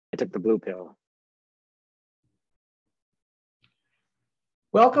I took the blue pill.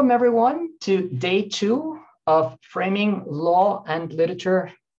 Welcome everyone to day 2 of Framing Law and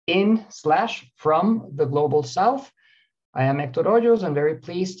Literature in/from the Global South. I am Hector Hoyos. I'm very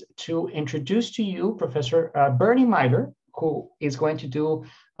pleased to introduce to you Professor Bernie Myler, who is going to do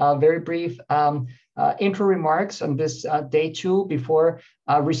a very brief intro remarks on this day 2 before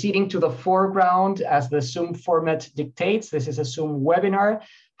receding to the foreground as the Zoom format dictates. This is a Zoom webinar.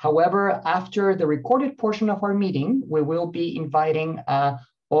 However, after the recorded portion of our meeting, we will be inviting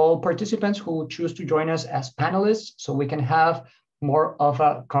all participants who choose to join us as panelists so we can have more of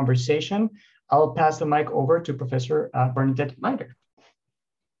a conversation. I'll pass the mic over to Professor Bernadette Myler.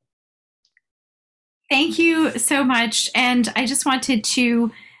 Thank you so much. And I just wanted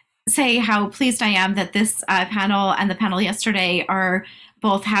to say how pleased I am that this panel and the panel yesterday are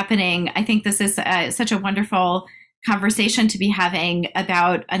both happening. I think this is such a wonderful conversation to be having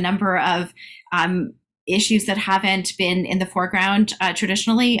about a number of issues that haven't been in the foreground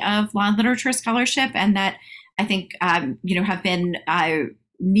traditionally of law and literature scholarship, and that I think have been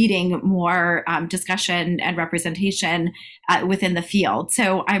needing more discussion and representation within the field.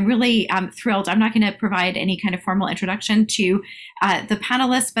 So I'm really thrilled. I'm not going to provide any kind of formal introduction to the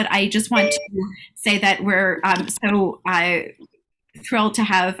panelists, but I just want to say that we're so thrilled to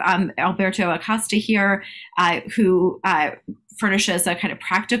have Alberto Acosta here, who furnishes a kind of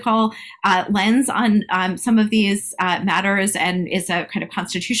practical lens on some of these matters and is a kind of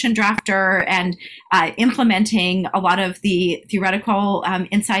constitution drafter and implementing a lot of the theoretical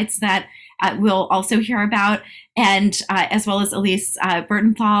insights that we'll also hear about, and as well as Alyse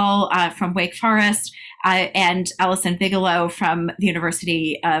Bertenthal from Wake Forest and Allison Bigelow from the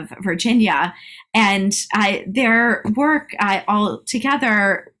University of Virginia. And their work all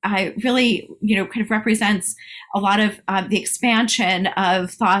together really, kind of represents a lot of the expansion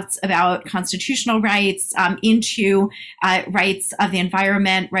of thoughts about constitutional rights into rights of the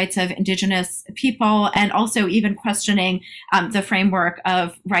environment, rights of indigenous people, and also even questioning the framework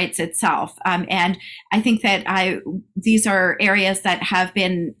of rights itself. And I think that these are areas that have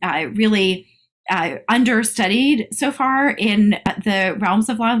been really understudied so far in the realms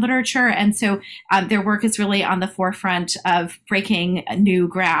of law and literature. And so their work is really on the forefront of breaking new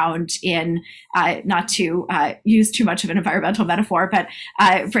ground in, not to use too much of an environmental metaphor, but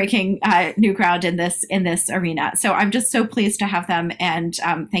breaking new ground in this arena. So I'm just so pleased to have them, and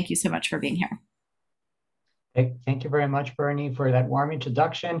thank you so much for being here. Thank you very much, Bernie, for that warm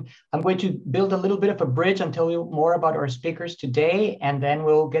introduction. I'm going to build a little bit of a bridge and tell you more about our speakers today, and then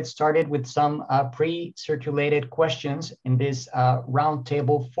we'll get started with some pre-circulated questions in this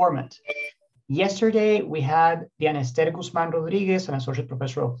roundtable format. Yesterday, we had Diana Esther Guzman Rodriguez, an associate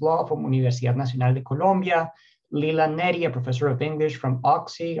professor of law from Universidad Nacional de Colombia, Lila Neri, a professor of English from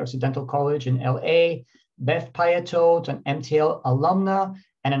Occidental College in LA, Beth Piatot, an MTL alumna,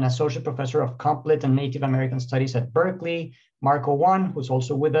 and an associate professor of Complet and Native American Studies at Berkeley, Marco Wan, who's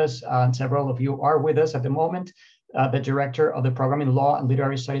also with us, and several of you are with us at the moment, the director of the program in Law and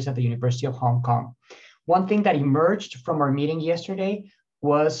Literary Studies at the University of Hong Kong. One thing that emerged from our meeting yesterday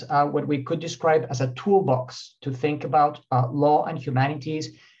was what we could describe as a toolbox to think about law and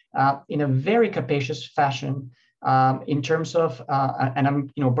humanities in a very capacious fashion in terms of, and I'm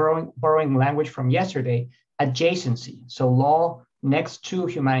borrowing language from yesterday, adjacency. So law next to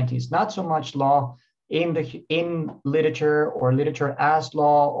humanities, not so much law in literature or literature as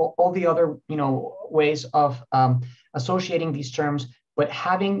law, all the other ways of associating these terms, but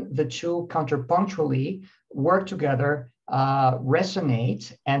having the two counterpunctually work together,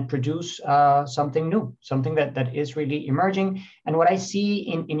 resonate, and produce something new, something that is really emerging. And what I see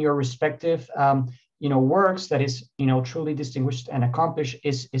in your respective works that is truly distinguished and accomplished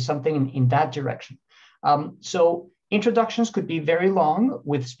is something in that direction. So introductions could be very long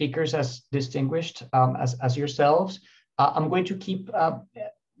with speakers as distinguished as yourselves. I'm going to keep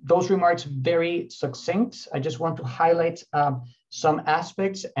those remarks very succinct. I just want to highlight some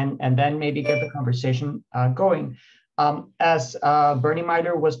aspects and then maybe get the conversation going. As Bernie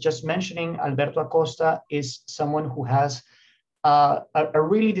Myler was just mentioning, Alberto Acosta is someone who has a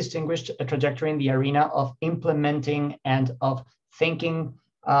really distinguished trajectory in the arena of implementing and of thinking,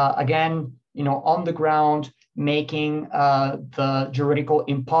 again, on the ground, making the juridical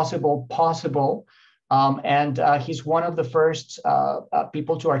impossible possible. And he's one of the first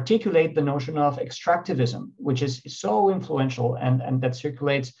people to articulate the notion of extractivism, which is so influential and that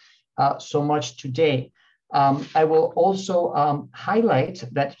circulates so much today. I will also highlight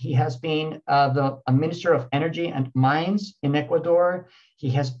that he has been a Minister of Energy and Mines in Ecuador. He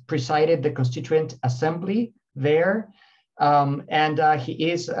has presided the Constituent Assembly there. and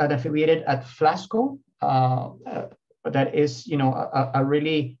he is affiliated at Flasco. That is, a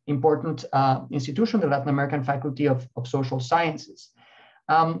really important institution, the Latin American Faculty of Social Sciences.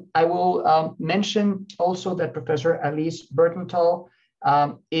 I will mention also that Professor Alyse Bertenthal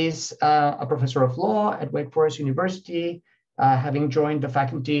is a professor of law at Wake Forest University, having joined the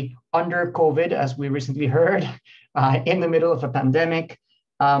faculty under COVID, as we recently heard, in the middle of a pandemic.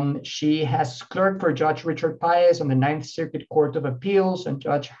 She has clerked for Judge Richard Paez on the Ninth Circuit Court of Appeals and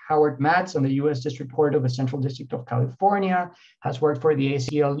Judge Howard Matz on the U.S. District Court of the Central District of California, has worked for the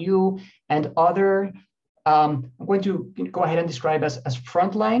ACLU and other, I'm going to go ahead and describe as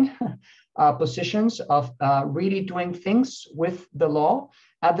frontline positions of really doing things with the law.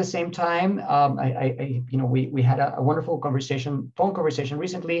 At the same time, we had a wonderful phone conversation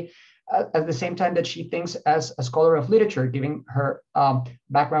recently. At the same time that she thinks as a scholar of literature, giving her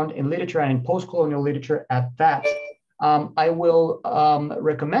background in literature and in post-colonial literature at that. I will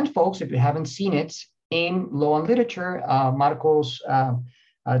recommend folks, if you haven't seen it, in Law and Literature, Marco's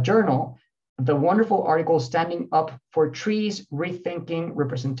journal, the wonderful article Standing Up for Trees, Rethinking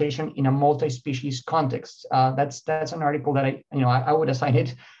Representation in a Multi-Species Context. That's an article that I would assign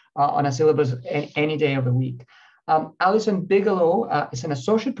it on a syllabus any day of the week. Allison Bigelow is an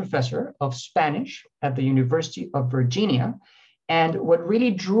associate professor of Spanish at the University of Virginia. And what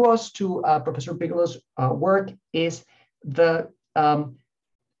really drew us to Professor Bigelow's work is the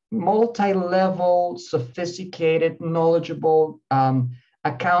multi-level, sophisticated, knowledgeable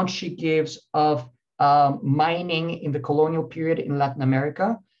account she gives of mining in the colonial period in Latin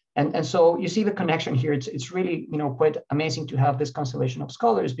America. And so you see the connection here. It's really quite amazing to have this constellation of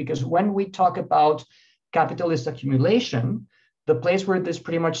scholars, because when we talk about capitalist accumulation, the place where this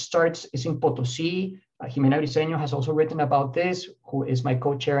pretty much starts is in Potosí. Jimena Briceño has also written about this, who is my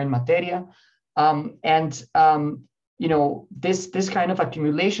co-chair in Materia. This kind of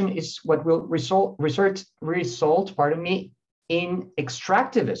accumulation is what will result in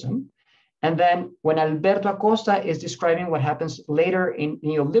extractivism. And then when Alberto Acosta is describing what happens later in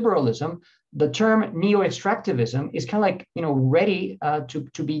neoliberalism, the term neo-extractivism is kind of like, ready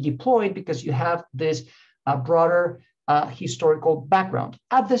to be deployed, because you have this broader historical background.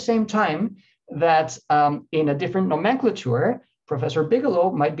 At the same time that in a different nomenclature, Professor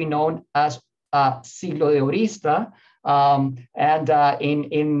Bigelow might be known as siglo de orista, and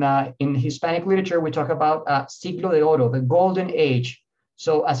in Hispanic literature, we talk about siglo de oro, the golden age.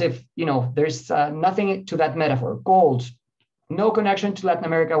 So as if, there's nothing to that metaphor. Gold, no connection to Latin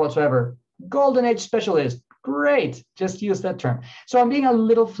America whatsoever. Golden age specialist, great, just use that term. So I'm being a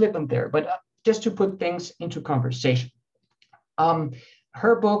little flippant there, but just to put things into conversation.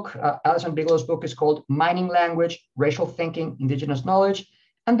 Her book, Alison Bigelow's book, is called Mining Language, Racial Thinking, Indigenous Knowledge,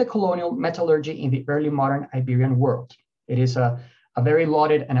 and the Colonial Metallurgy in the Early Modern Iberian World. It is a very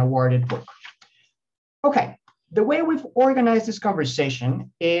lauded and awarded book. Okay, the way we've organized this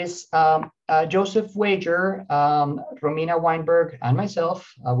conversation is Joseph Wager, Romina Weinberg, and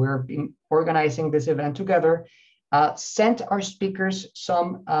myself, we're organizing this event together, sent our speakers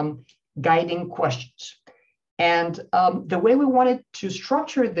some guiding questions. And the way we wanted to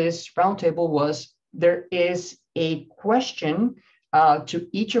structure this roundtable was there is a question to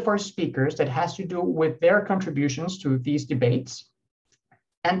each of our speakers that has to do with their contributions to these debates.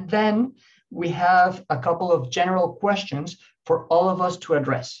 And then we have a couple of general questions for all of us to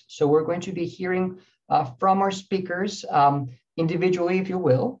address. So we're going to be hearing from our speakers individually, if you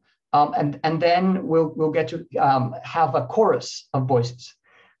will, and then we'll get to have a chorus of voices.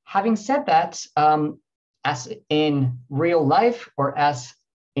 Having said that, as in real life or as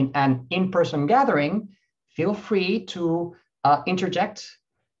in an in-person gathering, feel free to interject,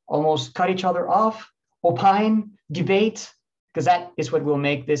 almost cut each other off, opine, debate, because that is what will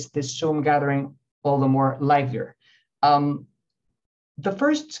make this Zoom gathering all the more livelier. The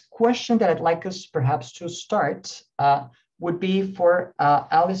first question that I'd like us perhaps to start would be for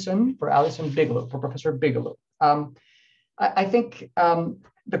Allison Bigelow, for Professor Bigelow. I think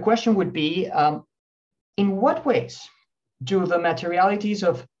the question would be, in what ways do the materialities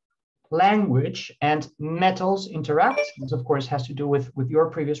of language and metals interact? This, of course, has to do with your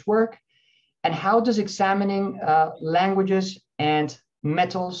previous work. And how does examining languages and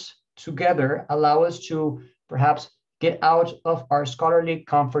metals together allow us to perhaps get out of our scholarly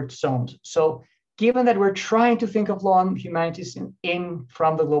comfort zones? So given that we're trying to think of law and humanities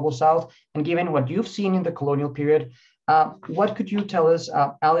from the Global South, and given what you've seen in the colonial period, what could you tell us,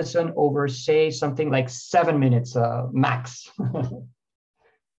 Allison, over, say, something like 7 minutes max?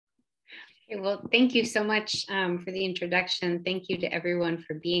 Well, thank you so much for the introduction. Thank you to everyone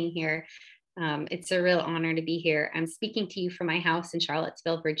for being here. It's a real honor to be here. I'm speaking to you from my house in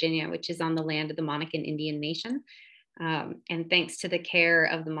Charlottesville, Virginia, which is on the land of the Monacan Indian Nation. And thanks to the care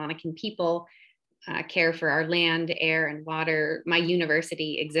of the Monacan people, care for our land, air, and water, my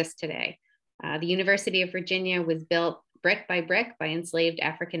university exists today. The University of Virginia was built brick by enslaved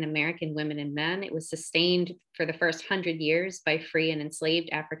African-American women and men. It was sustained for the first 100 years by free and enslaved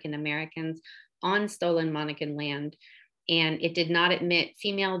African-Americans on stolen Monacan land. And it did not admit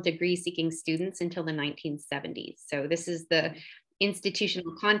female degree-seeking students until the 1970s. So this is the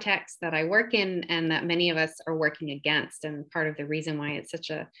institutional context that I work in and that many of us are working against, and part of the reason why it's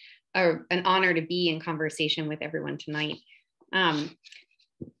such an honor to be in conversation with everyone tonight.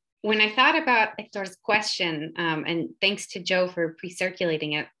 When I thought about Hector's question, and thanks to Joe for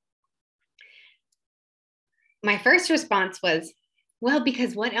pre-circulating it, my first response was, well,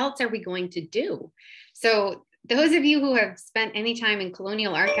 because what else are we going to do? So those of you who have spent any time in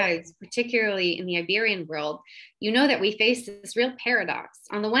colonial archives, particularly in the Iberian world, you know that we face this real paradox.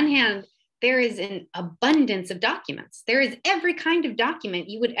 On the one hand, there is an abundance of documents. There is every kind of document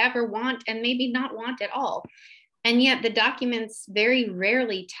you would ever want and maybe not want at all. And yet the documents very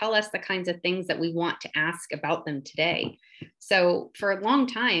rarely tell us the kinds of things that we want to ask about them today. So for a long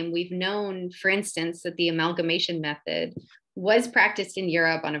time, we've known, for instance, that the amalgamation method was practiced in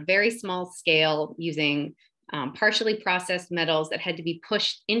Europe on a very small scale using partially processed metals that had to be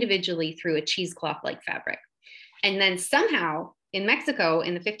pushed individually through a cheesecloth-like fabric. And then somehow in Mexico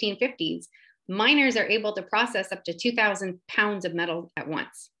in the 1550s, miners are able to process up to 2,000 pounds of metal at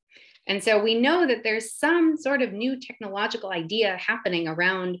once. And so we know that there's some sort of new technological idea happening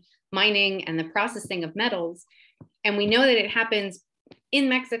around mining and the processing of metals. And we know that it happens in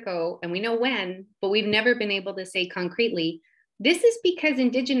Mexico and we know when, but we've never been able to say concretely, this is because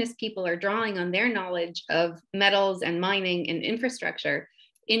indigenous people are drawing on their knowledge of metals and mining and infrastructure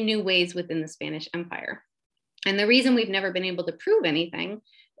in new ways within the Spanish Empire. And the reason we've never been able to prove anything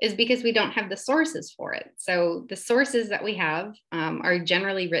is because we don't have the sources for it. So the sources that we have are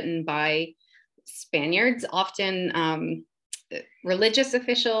generally written by Spaniards, often religious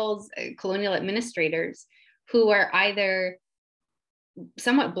officials, colonial administrators, who are either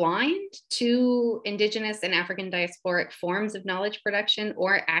somewhat blind to indigenous and African diasporic forms of knowledge production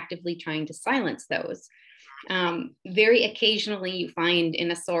or actively trying to silence those. Very occasionally you find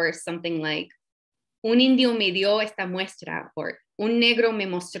in a source something like, un indio me dio esta muestra, or un negro me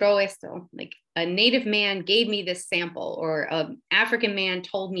mostró esto, like a native man gave me this sample, or an African man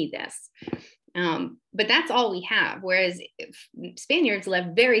told me this. But that's all we have. Whereas Spaniards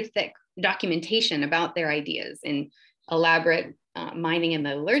left very thick documentation about their ideas in elaborate mining and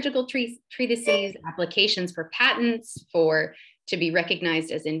metallurgical treatises, applications for patents, to be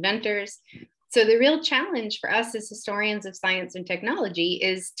recognized as inventors. So the real challenge for us as historians of science and technology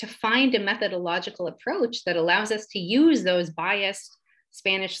is to find a methodological approach that allows us to use those biased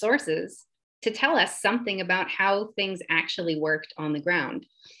Spanish sources to tell us something about how things actually worked on the ground.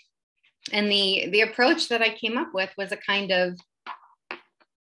 And the approach that I came up with was a kind of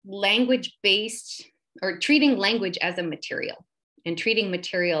language-based, or treating language as a material and treating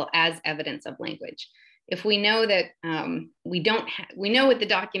material as evidence of language. If we know that we know what the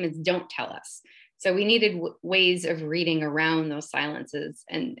documents don't tell us. So we needed ways of reading around those silences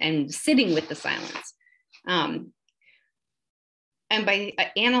and sitting with the silence. And by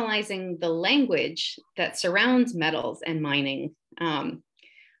analyzing the language that surrounds metals and mining,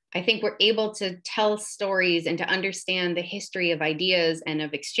 I think we're able to tell stories and to understand the history of ideas and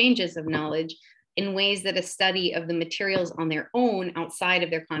of exchanges of knowledge in ways that a study of the materials on their own outside of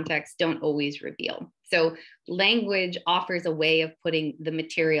their context don't always reveal. So language offers a way of putting the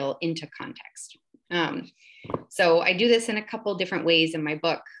material into context. So I do this in a couple different ways in my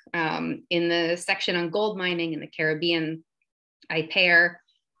book. In the section on gold mining in the Caribbean, I pair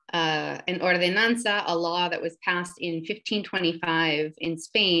an ordenanza, a law that was passed in 1525 in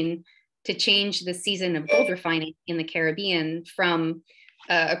Spain to change the season of gold refining in the Caribbean from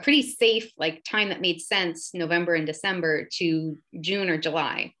a pretty safe time that made sense, November and December, to June or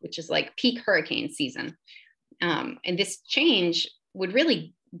July, which is like peak hurricane season. And this change would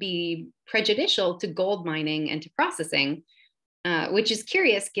really be prejudicial to gold mining and to processing, which is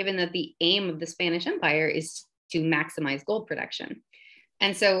curious given that the aim of the Spanish Empire is to maximize gold production.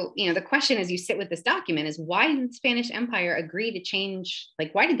 And so, the question as you sit with this document is, why did the Spanish Empire agree to change?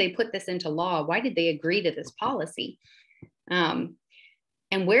 Why did they put this into law? Why did they agree to this policy?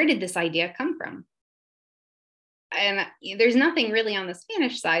 And where did this idea come from? And there's nothing really on the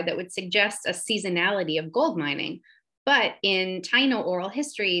Spanish side that would suggest a seasonality of gold mining. But in Taino oral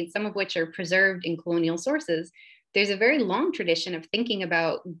history, some of which are preserved in colonial sources, there's a very long tradition of thinking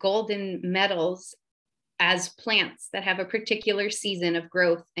about golden metals as plants that have a particular season of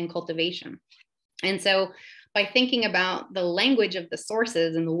growth and cultivation. And so by thinking about the language of the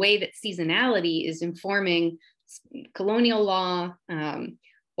sources and the way that seasonality is informing colonial law,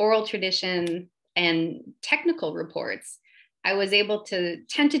 oral tradition, and technical reports, I was able to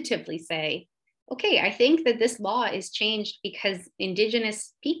tentatively say, okay, I think that this law is changed because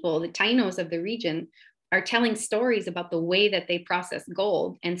indigenous people, the Tainos of the region, are telling stories about the way that they process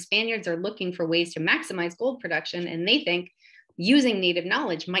gold, and Spaniards are looking for ways to maximize gold production, and they think using native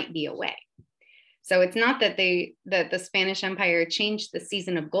knowledge might be a way. So it's not that the Spanish Empire changed the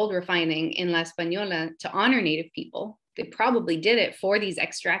season of gold refining in La Española to honor native people. They probably did it for these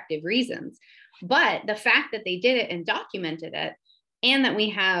extractive reasons, but the fact that they did it and documented it, and that we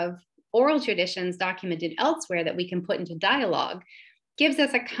have oral traditions documented elsewhere that we can put into dialogue, gives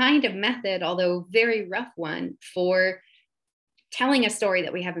us a kind of method, although very rough one, for telling a story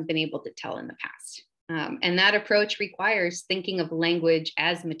that we haven't been able to tell in the past. And that approach requires thinking of language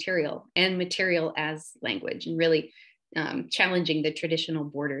as material and material as language, and really challenging the traditional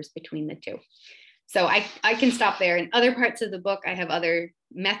borders between the two. So I can stop there. In other parts of the book, I have other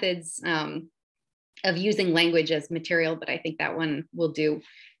methods of using language as material, but I think that one will do.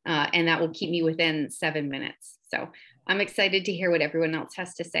 And that will keep me within 7 minutes. So I'm excited to hear what everyone else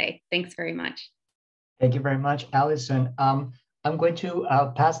has to say. Thanks very much. Thank you very much, Allison. I'm going to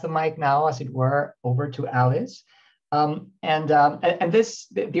pass the mic now, as it were, over to Alyse. And this,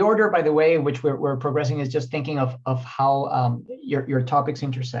 the order, by the way, in which we're progressing is just thinking of how your topics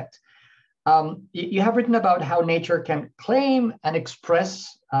intersect. You have written about how nature can claim and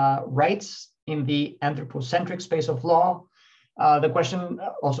express rights in the anthropocentric space of law. The question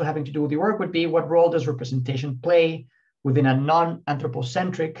also having to do with the work would be, what role does representation play within a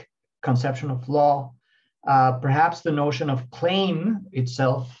non-anthropocentric conception of law? Perhaps the notion of claim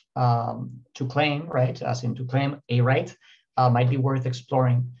itself, to claim, right, as in to claim a right, might be worth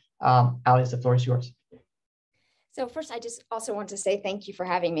exploring. Alyse, the floor is yours. So first, I just also want to say thank you for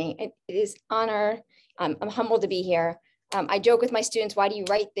having me. It is honor. I'm humbled to be here. I joke with my students, why do you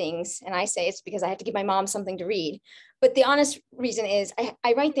write things? And I say it's because I have to give my mom something to read. But the honest reason is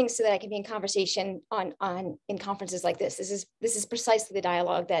I write things so that I can be in conversation in conferences like this. This is precisely the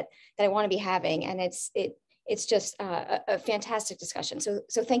dialogue that I want to be having. And it's just a fantastic discussion. So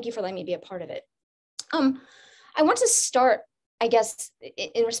thank you for letting me be a part of it. I want to start, I guess,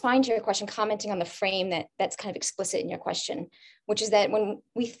 in responding to your question, commenting on the frame that's kind of explicit in your question, which is that when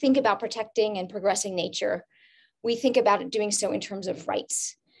we think about protecting and progressing nature, we think about it doing so in terms of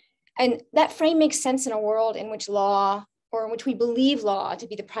rights. And that frame makes sense in a world in which law, or in which we believe law to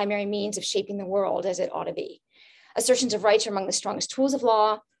be the primary means of shaping the world as it ought to be. Assertions of rights are among the strongest tools of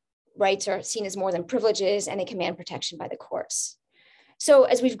law. Rights are seen as more than privileges, and they command protection by the courts. So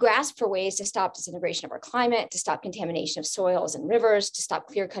as we've grasped for ways to stop disintegration of our climate, to stop contamination of soils and rivers, to stop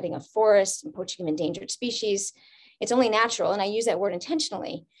clear cutting of forests and poaching of endangered species, it's only natural, and I use that word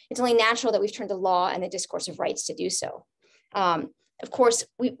intentionally, it's only natural that we've turned to law and the discourse of rights to do so. Of course,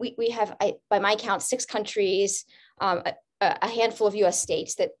 we have, by my count, 6 countries, a handful of US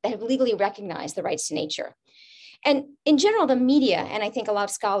states that have legally recognized the rights to nature. And in general, the media, and I think a lot of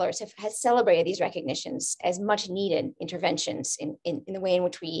scholars have celebrated these recognitions as much needed interventions in the way in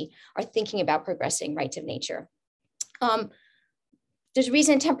which we are thinking about progressing rights of nature. There's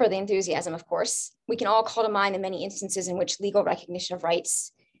reason to temper the enthusiasm, of course. We can all call to mind the many instances in which legal recognition of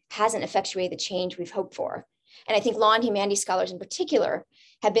rights hasn't effectuated the change we've hoped for. And I think law and humanities scholars in particular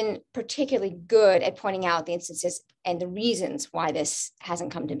have been particularly good at pointing out the instances and the reasons why this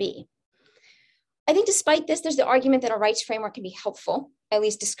hasn't come to be. I think despite this, there's the argument that a rights framework can be helpful, at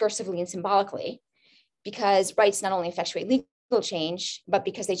least discursively and symbolically, because rights not only effectuate legal change, but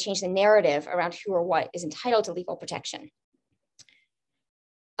because they change the narrative around who or what is entitled to legal protection.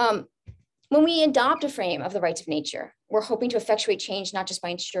 When we adopt a frame of the rights of nature, we're hoping to effectuate change not just by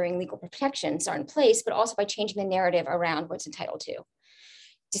ensuring legal protections are in place, but also by changing the narrative around what's entitled to.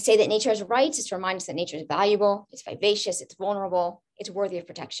 To say that nature has rights is to remind us that nature is valuable, it's vivacious, it's vulnerable, it's worthy of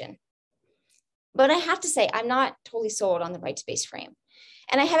protection. But I have to say, I'm not totally sold on the rights-based frame.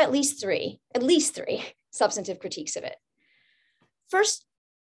 And I have at least three substantive critiques of it. First,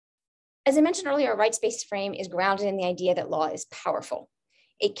 as I mentioned earlier, a rights-based frame is grounded in the idea that law is powerful.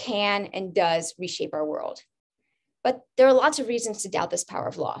 It can and does reshape our world. But there are lots of reasons to doubt this power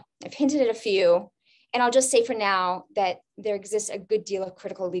of law. I've hinted at a few, and I'll just say for now that there exists a good deal of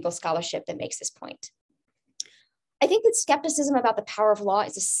critical legal scholarship that makes this point. I think that skepticism about the power of law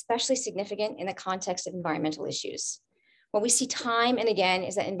is especially significant in the context of environmental issues. what we see time and again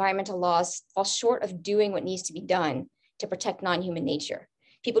is that environmental laws fall short of doing what needs to be done to protect non-human nature.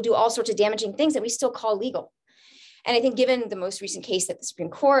 People do all sorts of damaging things that we still call legal. And I think given the most recent case at the Supreme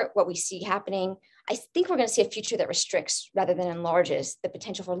Court, what we see happening, I think we're going to see a future that restricts rather than enlarges the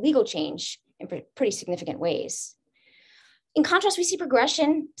potential for legal change in pretty significant ways. In contrast, we see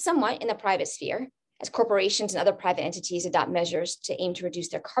progression somewhat in the private sphere as corporations and other private entities adopt measures to aim to reduce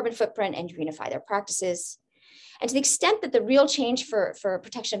their carbon footprint and greenify their practices. And to the extent that the real change for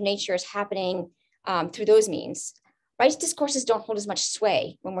protection of nature is happening through those means, rights discourses don't hold as much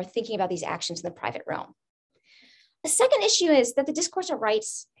sway when we're thinking about these actions in the private realm. The second issue is that the discourse of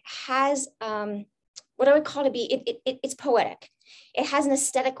rights has what I would call to be, it's poetic. It has an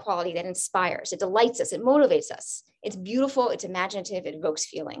aesthetic quality that inspires, it delights us, it motivates us. It's beautiful, it's imaginative, it evokes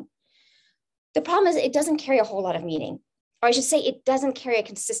feeling. The problem is it doesn't carry a whole lot of meaning, or I should say it doesn't carry a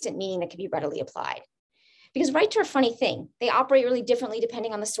consistent meaning that can be readily applied. Because rights are a funny thing. They operate really differently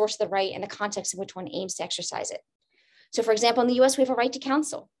depending on the source of the right and the context in which one aims to exercise it. So for example, in the US, we have a right to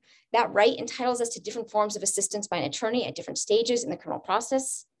counsel. That right entitles us to different forms of assistance by an attorney at different stages in the criminal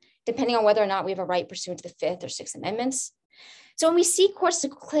process, depending on whether or not we have a right pursuant to the Fifth or Sixth Amendments. So when we see courts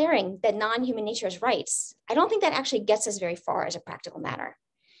declaring that non-human nature has rights, I don't think that actually gets us very far as a practical matter.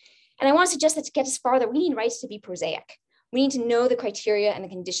 And I want to suggest that to get us farther, we need rights to be prosaic. We need to know the criteria and the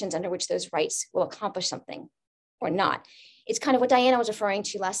conditions under which those rights will accomplish something or not. It's kind of what Diana was referring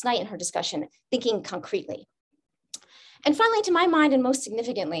to last night in her discussion, thinking concretely. And finally, to my mind, and most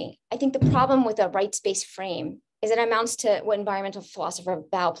significantly, I think the problem with a rights-based frame is that it amounts to what environmental philosopher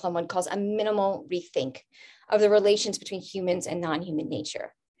Val Plumwood calls a minimal rethink of the relations between humans and non-human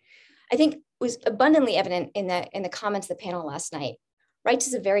nature. I think it was abundantly evident in the comments of the panel last night. Rights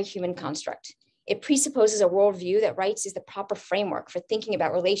is a very human construct. It presupposes a worldview that rights is the proper framework for thinking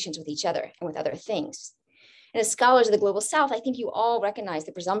about relations with each other and with other things. And as scholars of the global South, I think you all recognize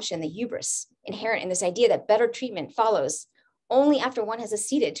the presumption, the hubris inherent in this idea that better treatment follows only after one has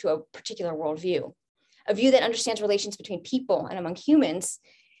acceded to a particular worldview, a view that understands relations between people and among humans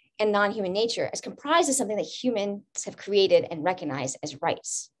and non-human nature as comprised of something that humans have created and recognized as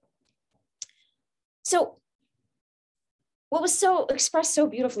rights. So what was so expressed so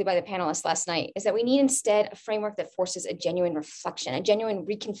beautifully by the panelists last night is that we need instead a framework that forces a genuine reflection, a genuine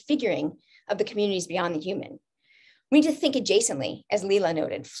reconfiguring of the communities beyond the human. We need to think adjacently, as Leela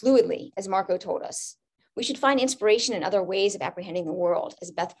noted, fluidly, as Marco told us. We should find inspiration in other ways of apprehending the world,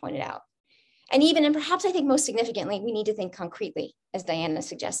 as Beth pointed out. And even, and perhaps I think most significantly, we need to think concretely, as Diana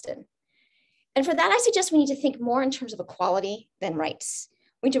suggested. And for that, I suggest we need to think more in terms of equality than rights.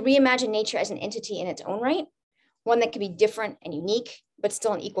 We need to reimagine nature as an entity in its own right, one that can be different and unique, but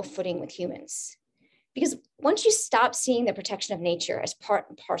still on equal footing with humans. Because once you stop seeing the protection of nature as part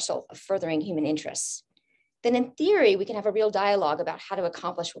and parcel of furthering human interests, then in theory, we can have a real dialogue about how to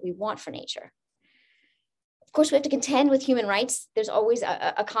accomplish what we want for nature. Of course, we have to contend with human rights. There's always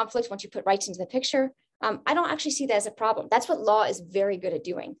a conflict once you put rights into the picture. I don't actually see that as a problem. That's what law is very good at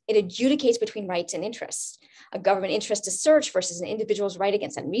doing. It adjudicates between rights and interests. A government interest to search versus an individual's right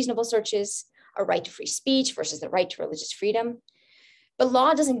against unreasonable searches, a right to free speech versus the right to religious freedom. But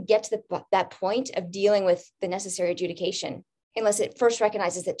law doesn't get to that point of dealing with the necessary adjudication unless it first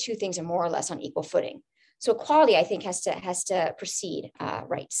recognizes that two things are more or less on equal footing. So equality, I think, has to precede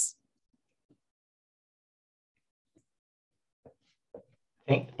rights.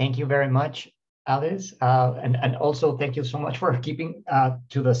 Thank you very much, Alyse. And also thank you so much for keeping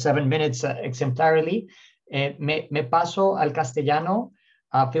to the 7 minutes exemplarily. Me paso al castellano.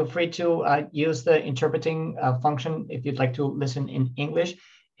 Feel free to use the interpreting function if you'd like to listen in English.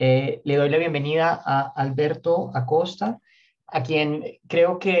 Le doy la bienvenida a Alberto Acosta, a quien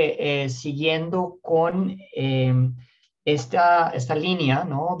creo que siguiendo con esta línea,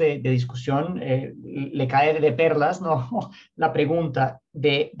 ¿no? de discusión, le cae de perlas, ¿no? La pregunta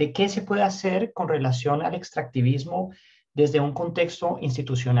de qué se puede hacer con relación al extractivismo desde un contexto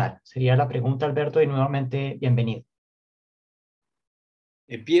institucional. Sería la pregunta, Alberto, y nuevamente bienvenido.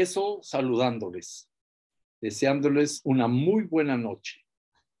 Empiezo saludándoles, deseándoles una muy buena noche.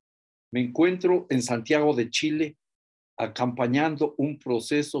 Me encuentro en Santiago de Chile acompañando un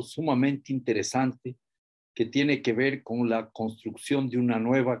proceso sumamente interesante que tiene que ver con la construcción de una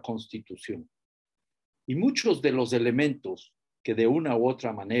nueva constitución. Y muchos de los elementos que de una u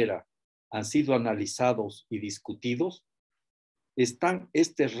otra manera han sido analizados y discutidos están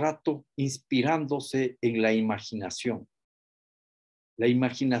este rato inspirándose en la imaginación. La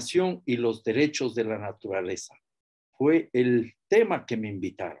imaginación y los derechos de la naturaleza fue el tema que me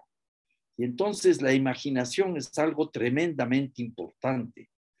invitaron. Y entonces la imaginación es algo tremendamente importante.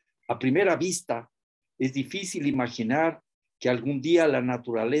 A primera vista, es difícil imaginar que algún día la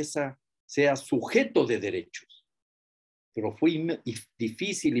naturaleza sea sujeto de derechos, pero fue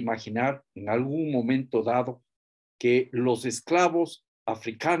difícil imaginar en algún momento dado que los esclavos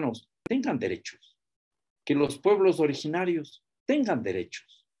africanos tengan derechos, que los pueblos originarios tengan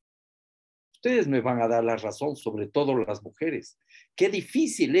derechos. Ustedes me van a dar la razón, sobre todo las mujeres. Qué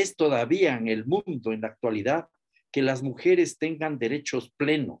difícil es todavía en el mundo, en la actualidad, que las mujeres tengan derechos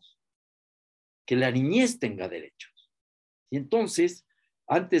plenos, que la niñez tenga derechos. Y entonces,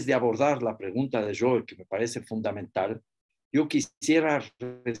 antes de abordar la pregunta de Joel, que me parece fundamental, yo quisiera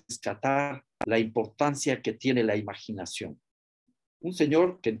rescatar la importancia que tiene la imaginación. Un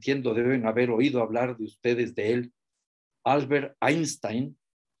señor que entiendo deben haber oído hablar de ustedes de él, Albert Einstein,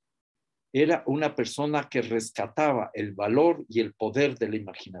 era una persona que rescataba el valor y el poder de la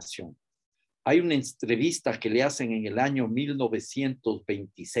imaginación. Hay una entrevista que le hacen en el año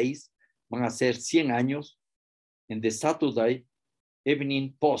 1926, van a ser 100 años, en The Saturday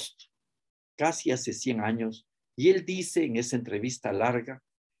Evening Post, casi hace 100 años, y él dice en esa entrevista larga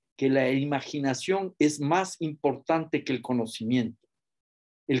que la imaginación es más importante que el conocimiento.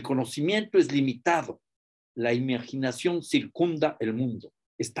 El conocimiento es limitado, la imaginación circunda el mundo,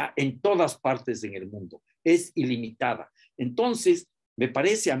 está en todas partes en el mundo, es ilimitada. Entonces, me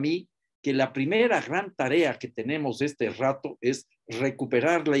parece a mí que la primera gran tarea que tenemos este rato es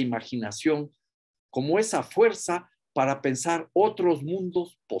recuperar la imaginación como esa fuerza para pensar otros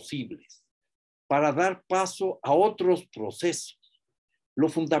mundos posibles, para dar paso a otros procesos. Lo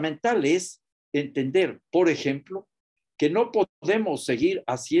fundamental es entender, por ejemplo, que no podemos seguir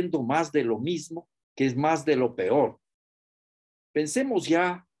haciendo más de lo mismo, que es más de lo peor. Pensemos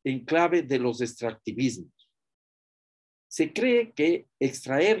ya en clave de los extractivismos. Se cree que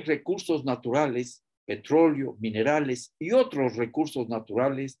extraer recursos naturales, petróleo, minerales y otros recursos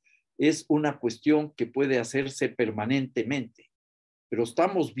naturales es una cuestión que puede hacerse permanentemente, pero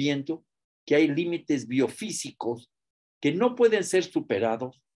estamos viendo que hay límites biofísicos que no pueden ser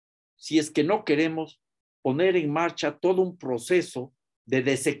superados si es que no queremos poner en marcha todo un proceso de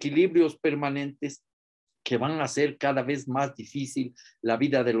desequilibrios permanentes que van a hacer cada vez más difícil la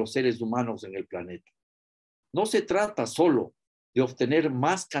vida de los seres humanos en el planeta. No se trata solo de obtener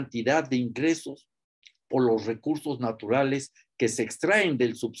más cantidad de ingresos por los recursos naturales que se extraen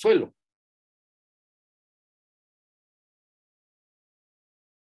del subsuelo.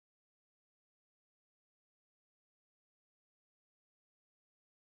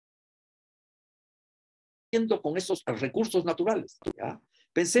 Con esos recursos naturales, ¿ya?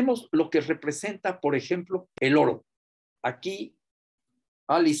 Pensemos lo que representa, por ejemplo, el oro. Aquí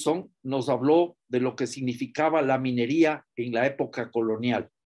Allison nos habló de lo que significaba la minería en la época colonial.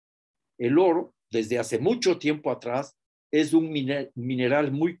 El oro, desde hace mucho tiempo atrás, es un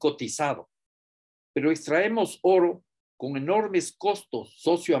mineral muy cotizado, pero extraemos oro con enormes costos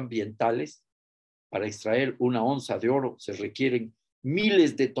socioambientales. Para extraer una onza de oro se requieren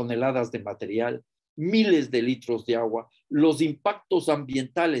miles de toneladas de material, miles de litros de agua. Los impactos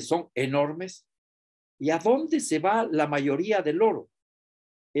ambientales son enormes. ¿Y a dónde se va la mayoría del oro?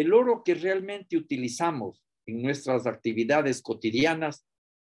 El oro que realmente utilizamos en nuestras actividades cotidianas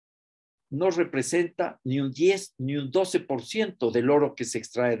no representa ni un 10 ni un 12% del oro que se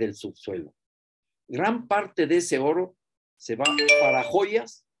extrae del subsuelo. Gran parte de ese oro se va para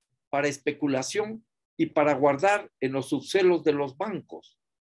joyas, para especulación y para guardar en los subsuelos de los bancos,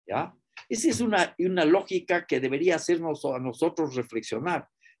 ¿ya? Esa es una lógica que debería hacernos a nosotros reflexionar.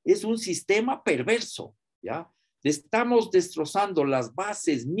 Es un sistema perverso, ¿ya? Estamos destrozando las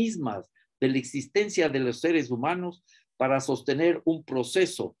bases mismas de la existencia de los seres humanos para sostener un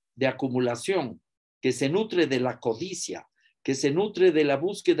proceso de acumulación que se nutre de la codicia, que se nutre de la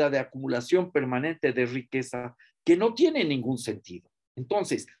búsqueda de acumulación permanente de riqueza, que no tiene ningún sentido.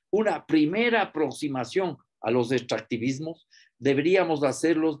 Entonces, una primera aproximación a los extractivismos deberíamos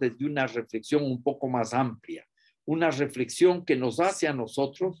hacerlos desde una reflexión un poco más amplia, una reflexión que nos hace a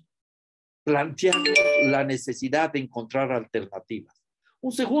nosotros planteando la necesidad de encontrar alternativas.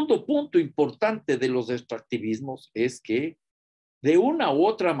 Un segundo punto importante de los extractivismos es que de una u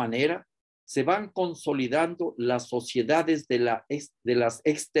otra manera se van consolidando las sociedades de las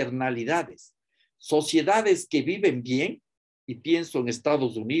externalidades, sociedades que viven bien, y pienso en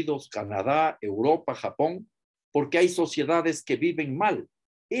Estados Unidos, Canadá, Europa, Japón, porque hay sociedades que viven mal.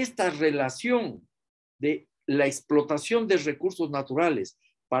 Esta relación de la explotación de recursos naturales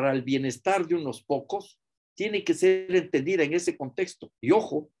para el bienestar de unos pocos tiene que ser entendida en ese contexto. Y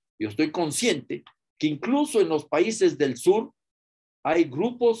ojo, yo estoy consciente que incluso en los países del sur hay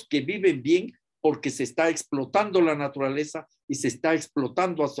grupos que viven bien porque se está explotando la naturaleza y se está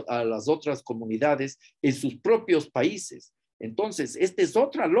explotando a las otras comunidades en sus propios países. Entonces, esta es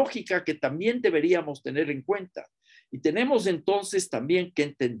otra lógica que también deberíamos tener en cuenta. Y tenemos entonces también que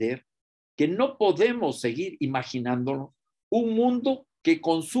entender que no podemos seguir imaginándonos un mundo que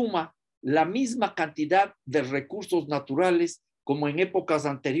consuma la misma cantidad de recursos naturales como en épocas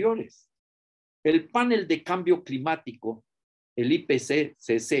anteriores. El panel de cambio climático, el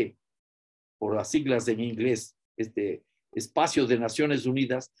IPCC, por las siglas en inglés, este espacio de Naciones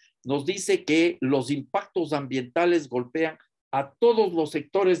Unidas, nos dice que los impactos ambientales golpean a todos los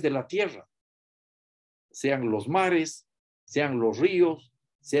sectores de la Tierra, sean los mares, sean los ríos,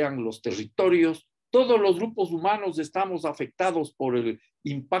 sean los territorios. Todos los grupos humanos estamos afectados por el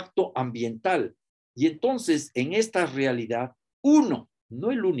impacto ambiental. Y entonces, en esta realidad, uno,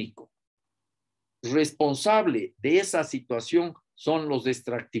 no el único, responsable de esa situación son los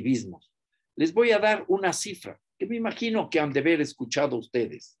extractivismos. Les voy a dar una cifra que me imagino que han de haber escuchado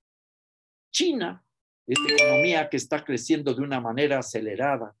ustedes. China, esta economía que está creciendo de una manera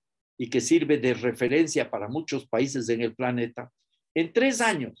acelerada y que sirve de referencia para muchos países en el planeta, en 3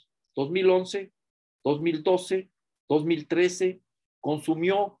 años, 2011, 2012, 2013,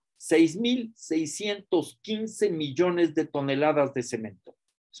 consumió 6.615 millones de toneladas de cemento.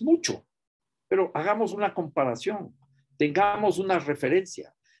 Es mucho, pero hagamos una comparación, tengamos una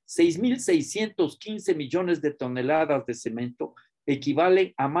referencia. 6.615 millones de toneladas de cemento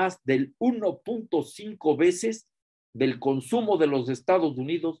equivalen a más del 1.5 veces del consumo de los Estados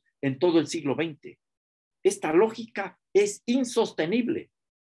Unidos en todo el siglo XX. Esta lógica es insostenible,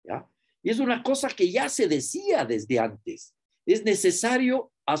 ¿ya? Y es una cosa que ya se decía desde antes. Es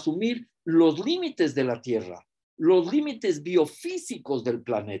necesario asumir los límites de la Tierra, los límites biofísicos del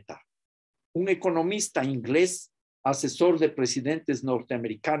planeta. Un economista inglés, asesor de presidentes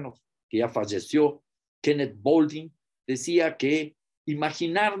norteamericanos, que ya falleció, Kenneth Boulding, decía que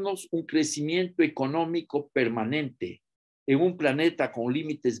imaginarnos un crecimiento económico permanente en un planeta con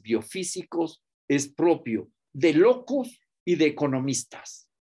límites biofísicos es propio de locos y de economistas.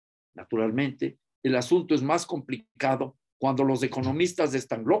 Naturalmente, el asunto es más complicado cuando los economistas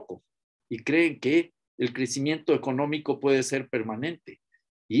están locos y creen que el crecimiento económico puede ser permanente.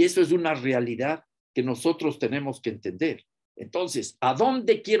 Y eso es una realidad que nosotros tenemos que entender. Entonces, ¿a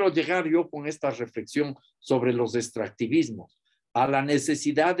dónde quiero llegar yo con esta reflexión sobre los extractivismos? A la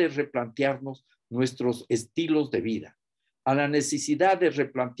necesidad de replantearnos nuestros estilos de vida, a la necesidad de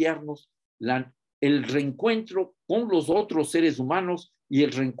replantearnos el reencuentro con los otros seres humanos y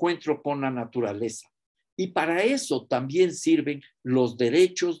el reencuentro con la naturaleza. Y para eso también sirven los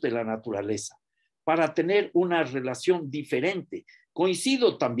derechos de la naturaleza, para tener una relación diferente.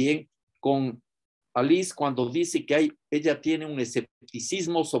 Coincido también con Alyse cuando dice que ella tiene un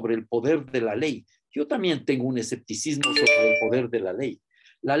escepticismo sobre el poder de la ley. Yo también tengo un escepticismo sobre el poder de la ley.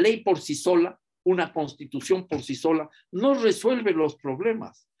 La ley por sí sola, una constitución por sí sola, no resuelve los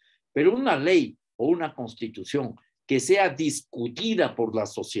problemas, pero una ley o una constitución que sea discutida por la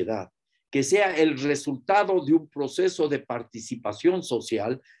sociedad, que sea el resultado de un proceso de participación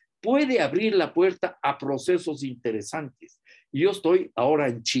social, puede abrir la puerta a procesos interesantes. Yo estoy ahora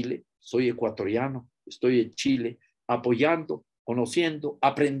en Chile, soy ecuatoriano, estoy en Chile apoyando, conociendo,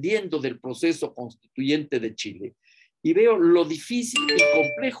 aprendiendo del proceso constituyente de Chile y veo lo difícil y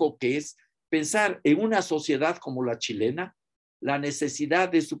complejo que es pensar en una sociedad como la chilena, la necesidad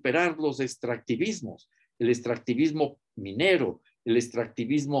de superar los extractivismos, el extractivismo minero, el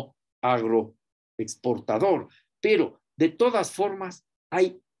extractivismo agroexportador, pero de todas formas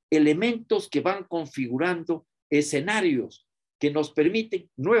hay elementos que van configurando escenarios que nos permiten,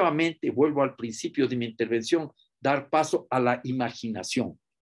 nuevamente, vuelvo al principio de mi intervención, dar paso a la imaginación.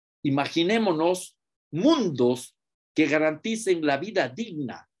 Imaginémonos mundos que garanticen la vida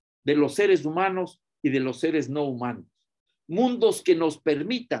digna de los seres humanos y de los seres no humanos. Mundos que nos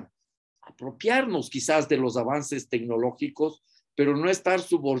permitan apropiarnos quizás de los avances tecnológicos, pero no estar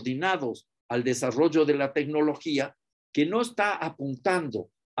subordinados al desarrollo de la tecnología que no está apuntando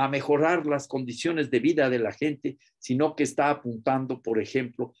a mejorar las condiciones de vida de la gente, sino que está apuntando, por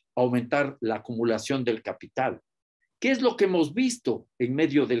ejemplo, a aumentar la acumulación del capital. ¿Qué es lo que hemos visto en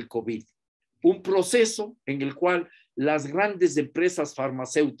medio del COVID? Un proceso en el cual las grandes empresas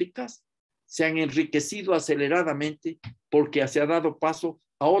farmacéuticas se han enriquecido aceleradamente porque se ha dado paso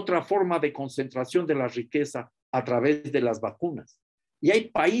a otra forma de concentración de la riqueza a través de las vacunas. Y hay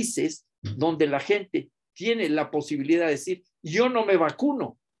países donde la gente tiene la posibilidad de decir, yo no me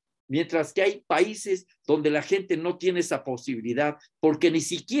vacuno, mientras que hay países donde la gente no tiene esa posibilidad porque ni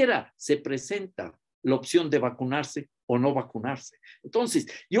siquiera se presenta la opción de vacunarse o no vacunarse. Entonces,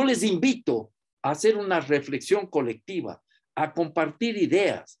 yo les invito a hacer una reflexión colectiva, a compartir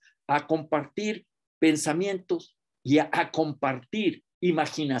ideas, a compartir pensamientos y a compartir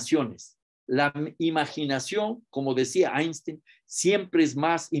imaginaciones. La imaginación, como decía Einstein, siempre es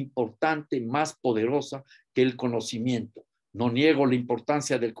más importante, más poderosa que el conocimiento. No niego la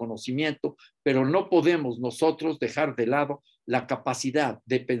importancia del conocimiento, pero no podemos nosotros dejar de lado la capacidad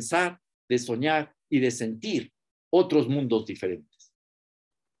de pensar, de soñar y de sentir otros mundos diferentes.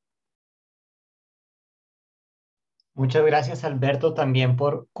 Muchas gracias, Alberto, también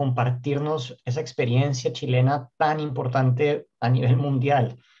por compartirnos esa experiencia chilena tan importante a nivel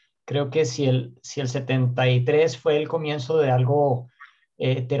mundial. Creo que si el 73 fue el comienzo de algo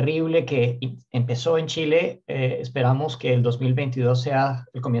terrible que empezó en Chile, esperamos que el 2022 sea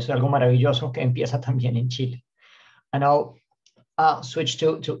el comienzo de algo maravilloso que empieza también en Chile. And I'll switch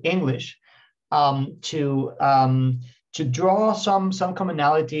to English to draw some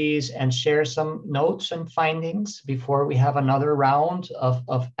commonalities and share some notes and findings before we have another round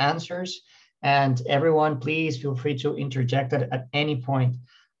of answers. And everyone, please feel free to interject at any point.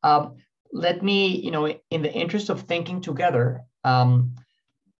 Let me, in the interest of thinking together,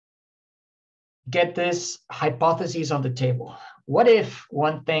 get this hypothesis on the table. What if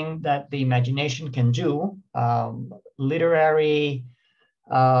one thing that the imagination can do, literary,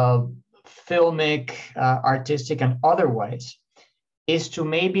 filmic, artistic, and otherwise, is to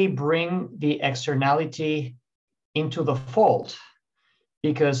maybe bring the externality into the fold,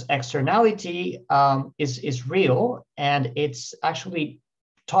 because externality is real and it's actually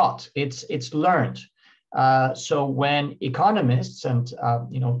taught, it's learned. So when economists, and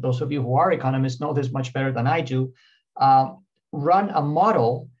those of you who are economists know this much better than I do, run a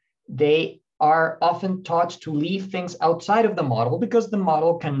model, they are often taught to leave things outside of the model because the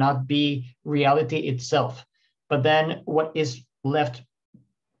model cannot be reality itself. But then what is left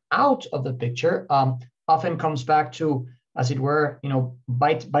out of the picture often comes back to, as it were,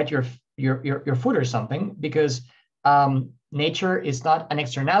 bite your foot or something, because nature is not an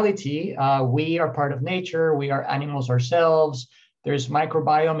externality. We are part of nature. We are animals ourselves. There's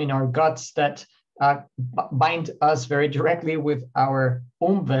microbiome in our guts that bind us very directly with our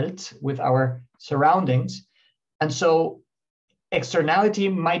Umwelt, with our surroundings. And so externality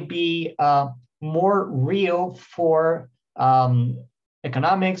might be more real for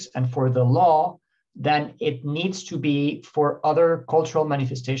economics and for the law than it needs to be for other cultural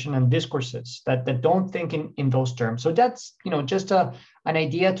manifestation and discourses that don't think in those terms. So that's just an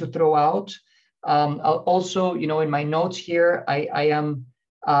idea to throw out. Also, in my notes here, I am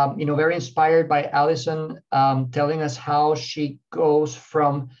very inspired by Allison telling us how she goes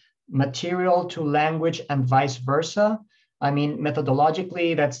from material to language and vice versa. I mean,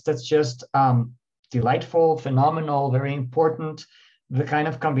 methodologically, that's just delightful, phenomenal, very important. The kind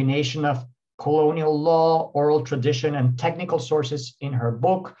of combination of colonial law, oral tradition, and technical sources in her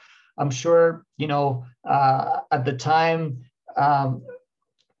book, I'm sure, at the time,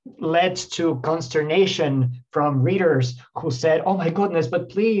 led to consternation from readers who said, oh my goodness, but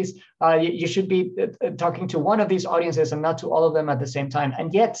please, you should be talking to one of these audiences and not to all of them at the same time.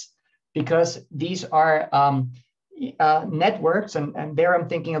 And yet, because these are networks, and there I'm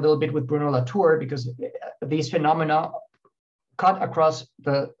thinking a little bit with Bruno Latour, because these phenomena cut across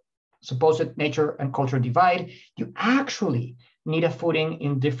the supposed nature and culture divide, you actually need a footing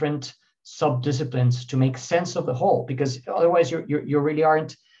in different subdisciplines to make sense of the whole, because otherwise you really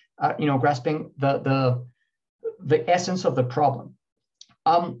aren't grasping the essence of the problem.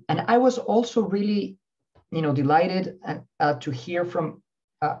 And I was also really delighted to hear from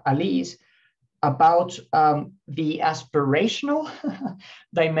Alyse about the aspirational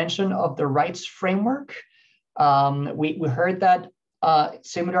dimension of the rights framework. We heard that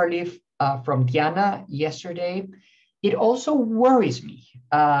similarly from Diana yesterday. It also worries me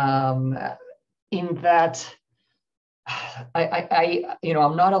in that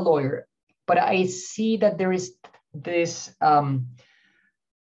I'm not a lawyer, but I see that there is this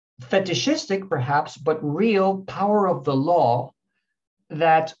fetishistic, perhaps, but real power of the law,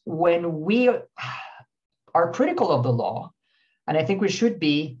 that when we are critical of the law, and I think we should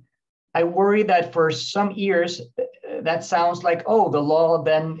be, I worry that for some ears, that sounds like, oh, the law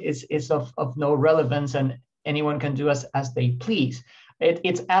then is of no relevance and anyone can do as they please.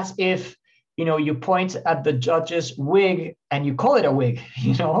 It's as if, you point at the judge's wig and you call it a wig,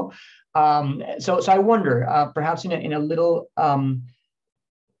 So I wonder, perhaps in a little,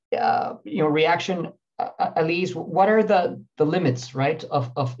 reaction, Alyse, what are the limits, right,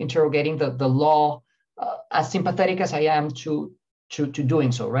 of interrogating the law, as sympathetic as I am to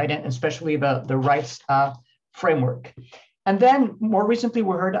doing so, right, and especially the rights framework. And then more recently,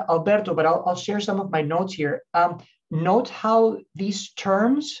 we heard Alberto, but I'll share some of my notes here. Note how these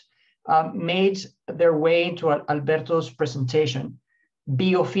terms made their way into Alberto's presentation.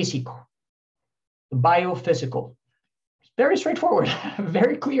 Biophysical, biophysical. Very straightforward,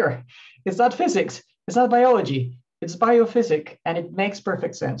 very clear. It's not physics, it's not biology, it's biophysics, and it makes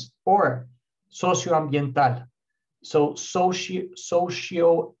perfect sense. Or socioambiental, so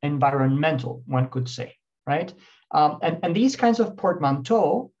socio-environmental, one could say, right? And these kinds of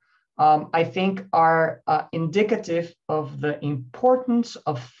portmanteau, I think, are indicative of the importance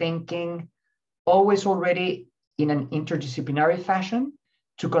of thinking always already in an interdisciplinary fashion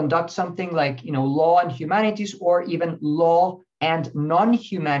to conduct something like, law and humanities, or even law and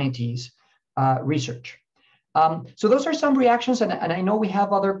non-humanities research. So those are some reactions, and I know we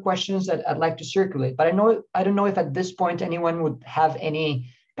have other questions that I'd like to circulate, but I don't know if at this point anyone would have any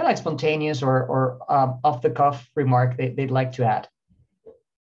kind of spontaneous or off-the-cuff remark they'd like to add.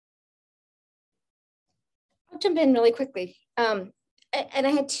 I'll jump in really quickly. And I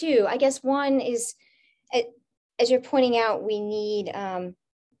had two. I guess one is, as you're pointing out, we need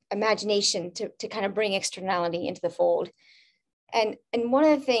imagination to kind of bring externality into the fold. And one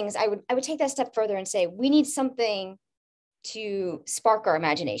of the things I would take that step further and say, we need something to spark our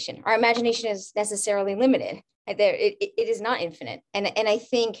imagination. Our imagination is necessarily limited. It is not infinite. And I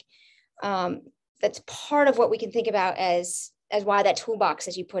think that's part of what we can think about as why that toolbox,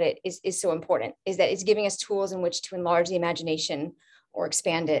 as you put it, is so important, is that it's giving us tools in which to enlarge the imagination or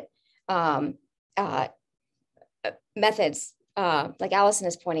expand it. Methods, like Allison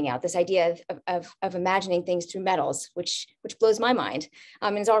is pointing out, this idea of imagining things through metals, which blows my mind,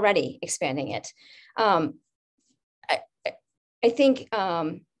 and is already expanding it. I think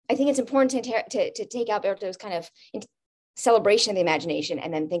it's important to take Alberto's kind of celebration of the imagination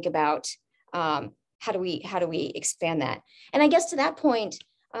and then think about how do we expand that. And I guess to that point,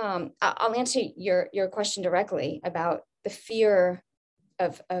 I'll answer your question directly about the fear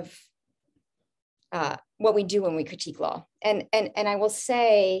of what we do when we critique law. And I will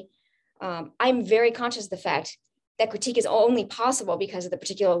say, I'm very conscious of the fact that critique is only possible because of the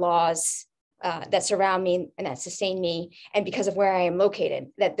particular laws that surround me and that sustain me, and because of where I am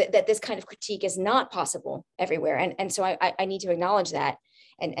located, that this kind of critique is not possible everywhere. And so I need to acknowledge that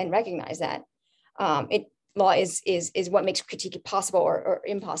and recognize that. Law is what makes critique possible or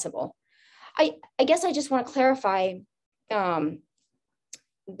impossible. I guess I just want to clarify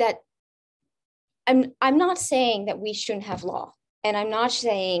that I'm not saying that we shouldn't have law, and I'm not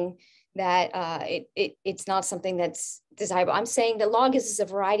saying that it's not something that's desirable. I'm saying that law gives us a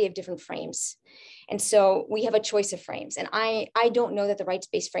variety of different frames, and so we have a choice of frames. And I don't know that the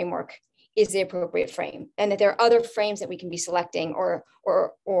rights-based framework is the appropriate frame, and that there are other frames that we can be selecting or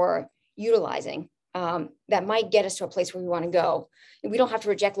utilizing that might get us to a place where we want to go. And we don't have to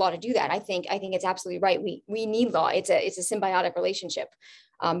reject law to do that. I think it's absolutely right. We need law. It's a symbiotic relationship.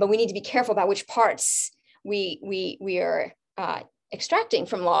 But we need to be careful about which parts we are extracting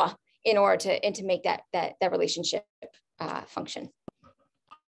from law in order to make that relationship function.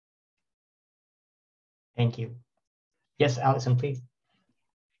 Thank you. Yes, Allison, please.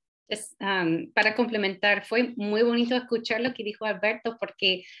 Para complementar, fue muy bonito escuchar lo que dijo Alberto,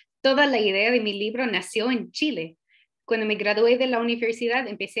 porque toda la idea de mi libro nació en Chile. Cuando me gradué de la universidad,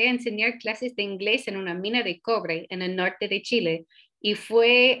 empecé a enseñar clases de inglés en una mina de cobre en el norte de Chile. Y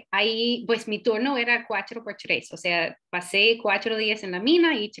fue ahí, pues mi turno era 4x3, o sea, pasé 4 días en la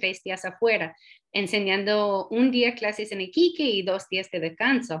mina y 3 días afuera, enseñando un día clases en Iquique y 2 días de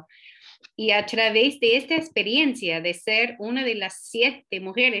descanso. Y a través de esta experiencia de ser una de las 7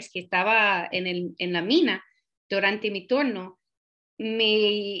 mujeres que estaba en la mina durante mi turno,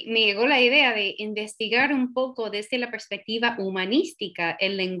 me llegó la idea de investigar un poco desde la perspectiva humanística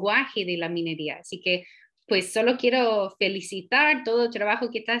el lenguaje de la minería. Así que pues solo quiero felicitar todo el trabajo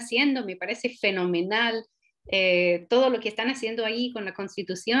que está haciendo, me parece fenomenal todo lo que están haciendo ahí con la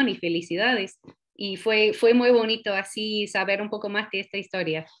Constitución, y felicidades. Y fue muy bonito así saber un poco más de esta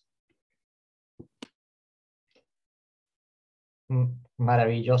historia.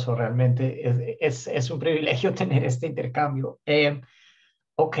 Maravilloso, realmente. Es un privilegio tener este intercambio.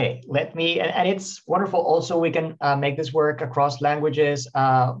 Okay, and it's wonderful also we can make this work across languages.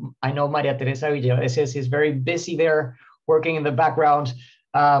 I know Maria Teresa Villegas is very busy there working in the background.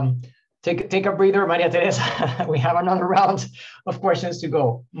 Take a breather, Maria Teresa. We have another round of questions to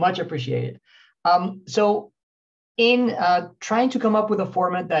go. Much appreciated. So in trying to come up with a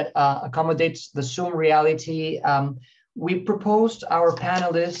format that accommodates the Zoom reality, we proposed our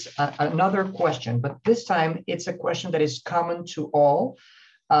panelists another question, but this time it's a question that is common to all.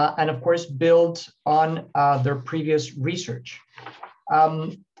 and of course, build on their previous research.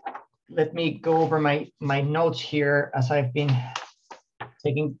 Let me go over my notes here, as I've been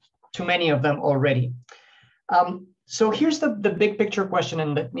taking too many of them already. So here's the big picture question,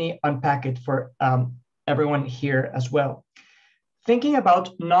 and let me unpack it for everyone here as well. Thinking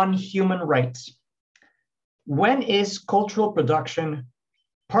about non-human rights, when is cultural production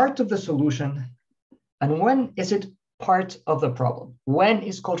part of the solution, and when is it part of the problem? When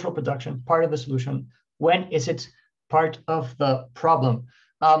is cultural production part of the solution? When is it part of the problem?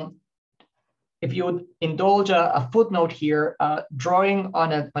 If you would indulge a footnote here, drawing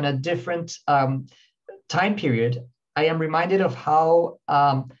on a different time period, I am reminded of how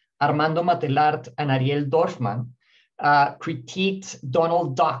Armando Matelart and Ariel Dorfman critiqued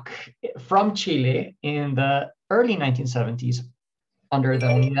Donald Duck from Chile in the early 1970s under the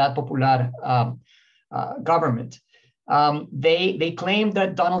Unidad Popular government. They claimed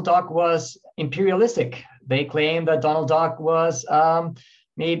that Donald Duck was imperialistic. They claimed that Donald Duck was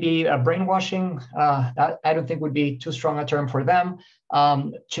maybe a brainwashing, that I don't think would be too strong a term for them,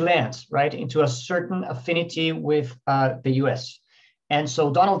 Chileans, right, into a certain affinity with the US. And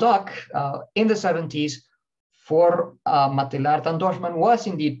so Donald Duck in the 70s for Matelart and Dorfman was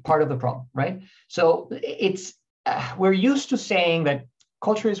indeed part of the problem, right? So it's, we're used to saying that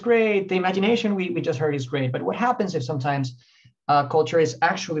culture is great, the imagination we just heard is great, but what happens if sometimes culture is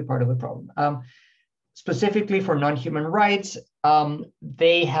actually part of the problem? Specifically for non-human rights,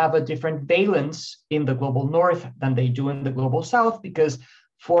 they have a different valence in the global north than they do in the global south, because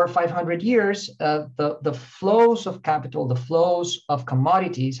for 500 years, the flows of capital, the flows of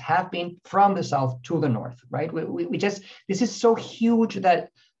commodities have been from the south to the north, right? We just, this is so huge that,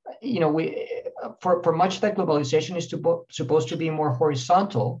 you know, for much that globalization is supposed to be more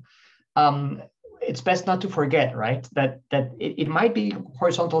horizontal, it's best not to forget, right, that it might be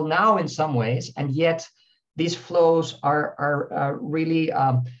horizontal now in some ways, and yet these flows are really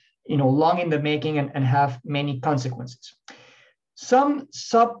you know, long in the making and have many consequences. Some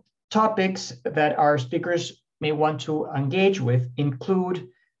subtopics that our speakers may want to engage with include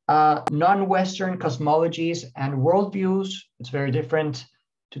non-Western cosmologies and worldviews. It's very different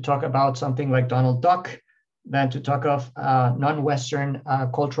to talk about something like Donald Duck than to talk of non-Western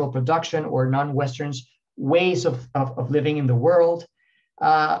cultural production or non-Western's ways of living in the world.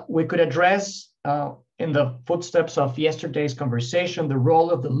 We could address, in the footsteps of yesterday's conversation, the role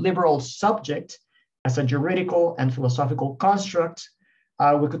of the liberal subject as a juridical and philosophical construct.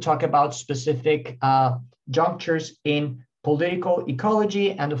 We could talk about specific junctures in political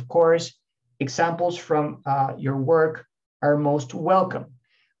ecology, and of course, examples from your work are most welcome.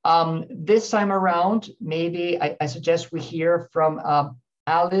 This time around, maybe I suggest we hear from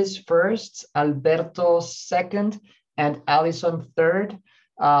Alyse first, Alberto second, and Allison third.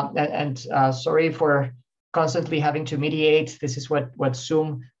 Sorry for constantly having to mediate. This is what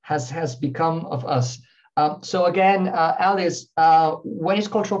Zoom has become of us. So again, Alyse, when is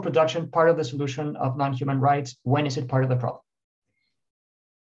cultural production part of the solution of non-human rights? When is it part of the problem?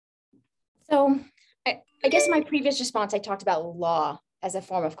 So I guess in my previous response, I talked about law as a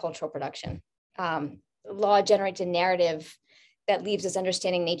form of cultural production. Law generates a narrative that leaves us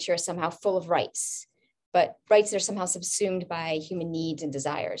understanding nature as somehow full of rights, but rights that are somehow subsumed by human needs and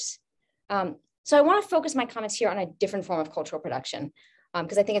desires. So I want to focus my comments here on a different form of cultural production,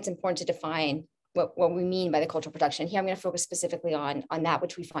 because I think it's important to define what we mean by the cultural production. Here I'm going to focus specifically on that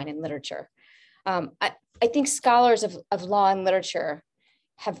which we find in literature. I think scholars of law and literature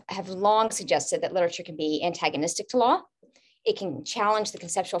have long suggested that literature can be antagonistic to law. It can challenge the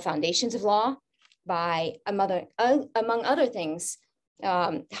conceptual foundations of law by, among other things,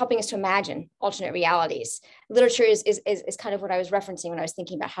 helping us to imagine alternate realities. Literature is kind of what I was referencing when I was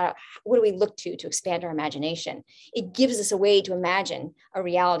thinking about what do we look to expand our imagination. It gives us a way to imagine a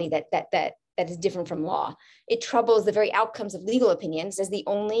reality that is different from law. It troubles the very outcomes of legal opinions as the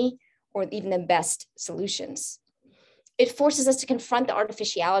only or even the best solutions. It forces us to confront the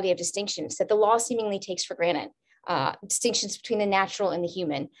artificiality of distinctions that the law seemingly takes for granted. Distinctions between the natural and the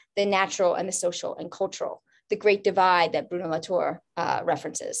human, the natural and the social and cultural, the great divide that Bruno Latour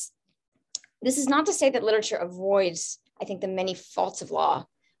references. This is not to say that literature avoids, I think, the many faults of law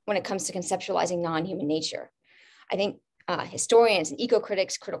when it comes to conceptualizing non-human nature. I think historians and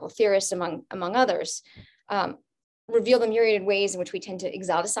eco-critics, critical theorists, among others, reveal the myriad ways in which we tend to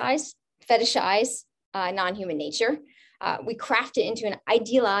exoticize, fetishize non-human nature. We craft it into an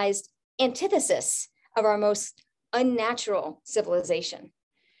idealized antithesis of our most unnatural civilization.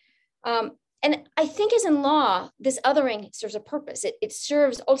 And I think as in law, this othering serves a purpose. It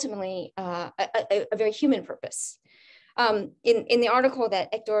serves ultimately a very human purpose. In the article that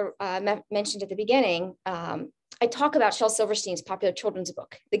Hector mentioned at the beginning, I talk about Shel Silverstein's popular children's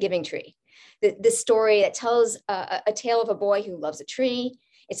book, The Giving Tree, the story that tells a tale of a boy who loves a tree.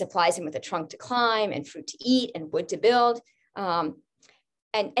 It supplies him with a trunk to climb and fruit to eat and wood to build. And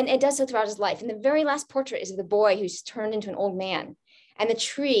it does so throughout his life. And the very last portrait is of the boy who's turned into an old man. And the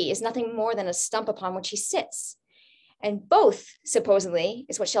tree is nothing more than a stump upon which he sits. And both, supposedly,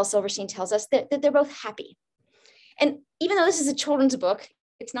 is what Shel Silverstein tells us, that they're both happy. And even though this is a children's book,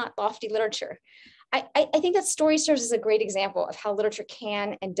 it's not lofty literature. I think that story serves as a great example of how literature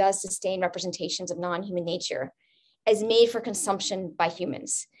can and does sustain representations of non-human nature as made for consumption by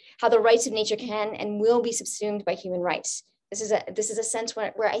humans, how the rights of nature can and will be subsumed by human rights. This is a sense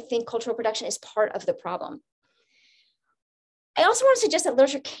where I think cultural production is part of the problem. I also want to suggest that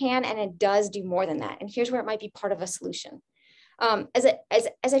literature can and it does do more than that. And here's where it might be part of a solution. As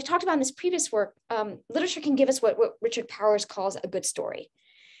I've talked about in this previous work, literature can give us what Richard Powers calls a good story.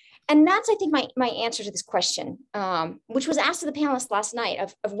 And that's, I think, my answer to this question, which was asked to the panelists last night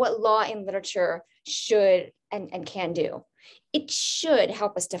of what law in literature should and can do. It should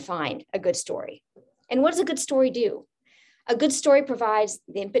help us define a good story. And what does a good story do? A good story provides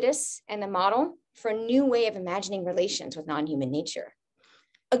the impetus and the model for a new way of imagining relations with non-human nature.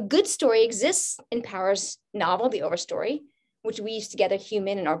 A good story exists in Powers' novel, The Overstory, which weaves together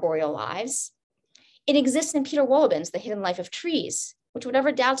human and arboreal lives. It exists in Peter Wohllebin's The Hidden Life of Trees, which,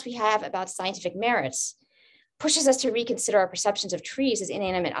 whatever doubts we have about scientific merits, pushes us to reconsider our perceptions of trees as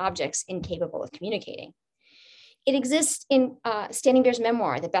inanimate objects incapable of communicating. It exists in Standing Bear's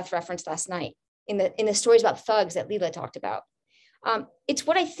memoir that Beth referenced last night, in the stories about thugs that Lila talked about. It's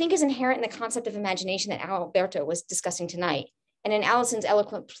what I think is inherent in the concept of imagination that Alberto was discussing tonight, and in Allison's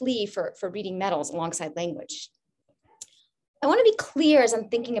eloquent plea for reading metals alongside language. I want to be clear as I'm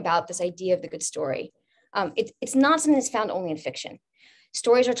thinking about this idea of the good story. It's not something that's found only in fiction.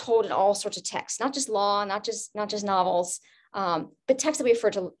 Stories are told in all sorts of texts, not just law, not just novels, but texts that we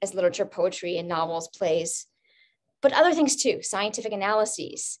refer to as literature, poetry, and novels, plays, but other things too, scientific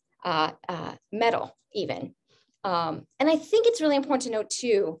analyses, metal even. And I think it's really important to note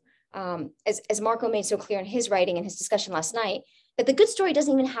too, as Marco made so clear in his writing and his discussion last night, that the good story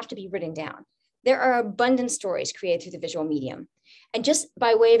doesn't even have to be written down. There are abundant stories created through the visual medium. And just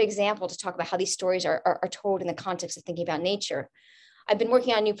by way of example, to talk about how these stories are told in the context of thinking about nature, I've been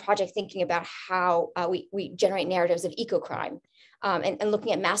working on a new project thinking about how we generate narratives of eco-crime and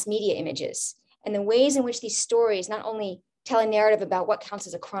looking at mass media images and the ways in which these stories not only tell a narrative about what counts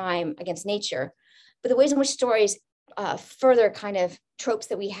as a crime against nature, but the ways in which stories further kind of tropes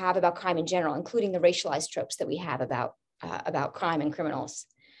that we have about crime in general, including the racialized tropes that we have about crime and criminals.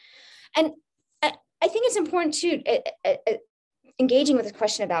 And I think it's important too, engaging with the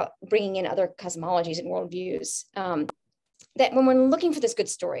question about bringing in other cosmologies and worldviews, that when we're looking for this good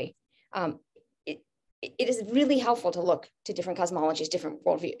story, it is really helpful to look to different cosmologies, different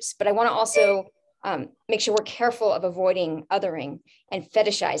worldviews. But I want to also make sure we're careful of avoiding othering and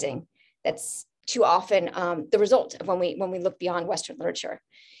fetishizing. That's too often the result of when we look beyond Western literature.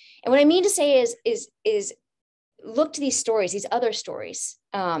 And what I mean to say is look to these stories, these other stories,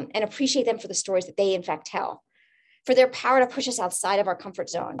 and appreciate them for the stories that they in fact tell, for their power to push us outside of our comfort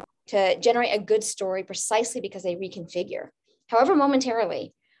zone, to generate a good story precisely because they reconfigure, however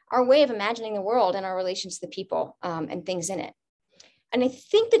momentarily, our way of imagining the world and our relations to the people and things in it. And I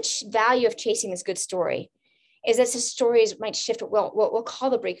think the value of chasing this good story is that the stories might shift what we'll call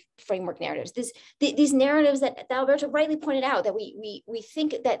the break framework narratives. These narratives that Alberto rightly pointed out that we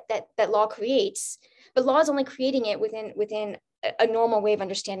think that law creates, but law is only creating it within a normal way of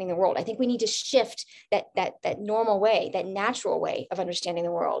understanding the world. I think we need to shift that normal way, that natural way of understanding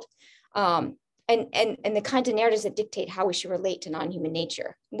the world. And the kinds of narratives that dictate how we should relate to non-human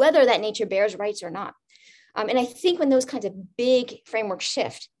nature, whether that nature bears rights or not. And I think when those kinds of big frameworks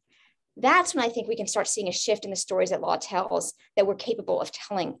shift, that's when I think we can start seeing a shift in the stories that law tells that we're capable of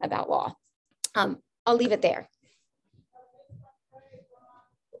telling about law. I'll leave it there.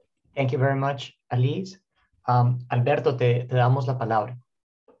 Thank you very much, Alyse. Alberto, te damos la palabra.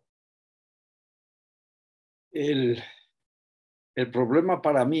 El problema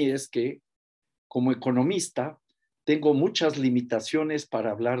para mí es que, como economista, tengo muchas limitaciones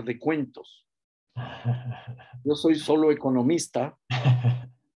para hablar de cuentos. Yo soy solo economista,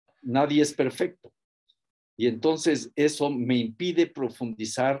 nadie es perfecto. Y entonces eso me impide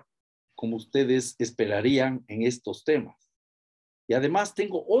profundizar como ustedes esperarían en estos temas. Y además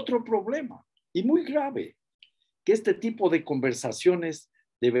tengo otro problema, y muy grave, que este tipo de conversaciones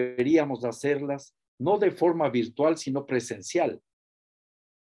deberíamos hacerlas no de forma virtual, sino presencial.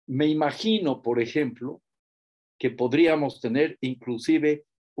 Me imagino, por ejemplo, que podríamos tener inclusive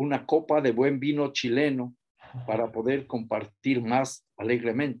una copa de buen vino chileno para poder compartir más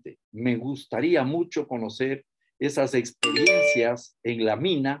alegremente. Me gustaría mucho conocer esas experiencias en la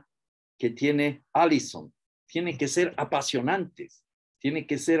mina que tiene Allison. Tienen que ser apasionantes, tiene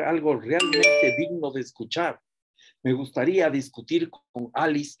que ser algo realmente digno de escuchar. Me gustaría discutir con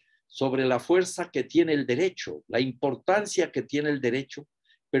Alyse sobre la fuerza que tiene el derecho, la importancia que tiene el derecho,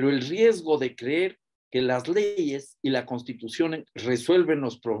 pero el riesgo de creer que las leyes y la Constitución resuelven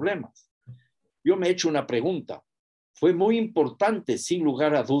los problemas. Yo me he hecho una pregunta. Fue muy importante, sin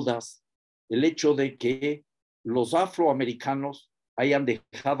lugar a dudas, el hecho de que los afroamericanos hayan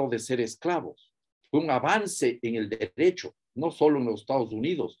dejado de ser esclavos. Fue un avance en el derecho, no solo en los Estados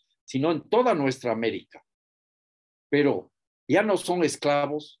Unidos, sino en toda nuestra América. Pero ya no son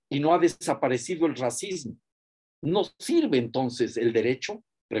esclavos y no ha desaparecido el racismo. ¿No sirve entonces el derecho?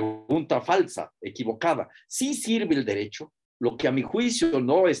 Pregunta falsa, equivocada. Sí sirve el derecho. Lo que a mi juicio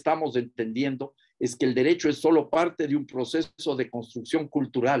no estamos entendiendo es que el derecho es solo parte de un proceso de construcción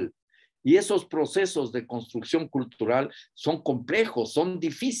cultural. Y esos procesos de construcción cultural son complejos, son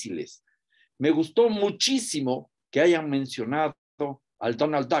difíciles. Me gustó muchísimo que hayan mencionado al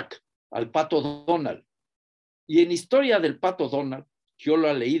Donald Duck, al Pato Donald. Y en Historia del Pato Donald, yo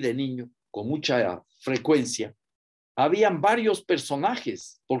la leí de niño con mucha frecuencia, habían varios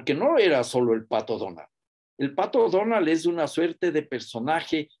personajes, porque no era solo el Pato Donald. El Pato Donald es una suerte de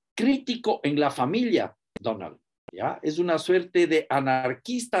personaje crítico en la familia Donald, ¿ya? Es una suerte de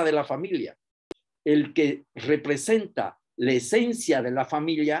anarquista de la familia. El que representa la esencia de la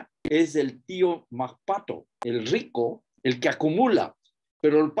familia es el tío MacPato, el rico, el que acumula.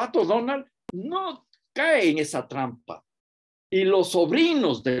 Pero el Pato Donald no cae en esa trampa. Y los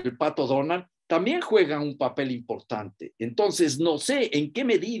sobrinos del Pato Donald también juegan un papel importante. Entonces, no sé en qué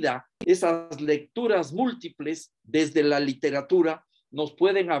medida esas lecturas múltiples desde la literatura nos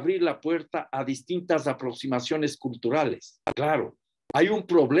pueden abrir la puerta a distintas aproximaciones culturales. Claro, hay un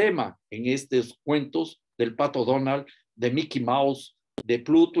problema en estos cuentos del Pato Donald, de Mickey Mouse, de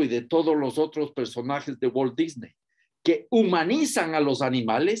Pluto y de todos los otros personajes de Walt Disney, que humanizan a los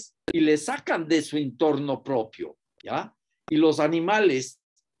animales y les sacan de su entorno propio, ¿ya? Y los animales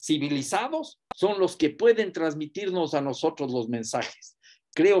civilizados son los que pueden transmitirnos a nosotros los mensajes.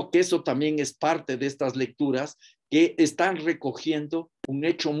 Creo que eso también es parte de estas lecturas que están recogiendo un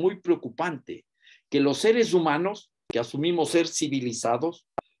hecho muy preocupante, que los seres humanos, que asumimos ser civilizados,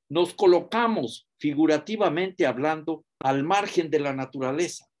 nos colocamos figurativamente hablando al margen de la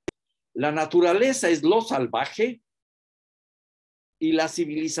naturaleza. La naturaleza es lo salvaje y la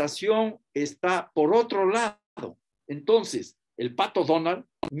civilización está por otro lado. Entonces, el Pato Donald,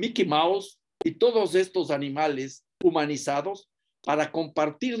 Mickey Mouse y todos estos animales humanizados, para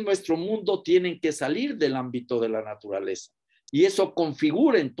compartir nuestro mundo, tienen que salir del ámbito de la naturaleza. Y eso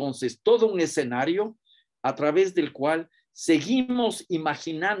configura entonces todo un escenario a través del cual seguimos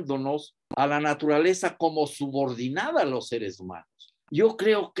imaginándonos a la naturaleza como subordinada a los seres humanos. Yo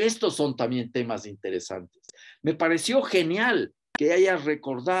creo que estos son también temas interesantes. Me pareció genial que hayas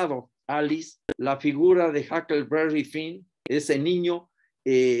recordado, Alyse, la figura de Huckleberry Finn, ese niño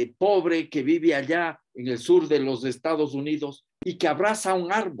pobre que vive allá en el sur de los Estados Unidos y que abraza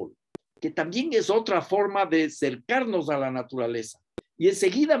un árbol, que también es otra forma de acercarnos a la naturaleza. Y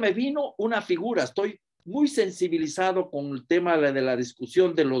enseguida me vino una figura, estoy muy sensibilizado con el tema de la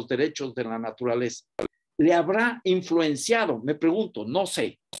discusión de los derechos de la naturaleza. ¿Le habrá influenciado? Me pregunto, no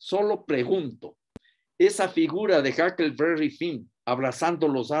sé, solo pregunto. Esa figura de Huckleberry Finn abrazando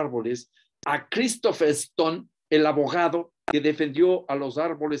los árboles a Christopher Stone, el abogado que defendió a los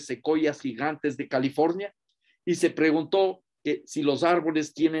árboles secoyas gigantes de California y se preguntó que si los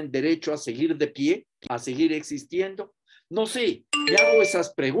árboles tienen derecho a seguir de pie, a seguir existiendo. No sé, me hago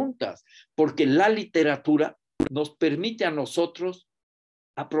esas preguntas porque la literatura nos permite a nosotros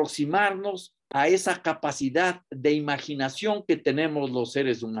aproximarnos a esa capacidad de imaginación que tenemos los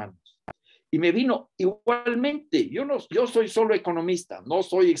seres humanos. Y me vino igualmente, yo soy solo economista, no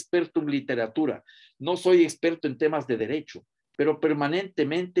soy experto en literatura, no soy experto en temas de derecho, pero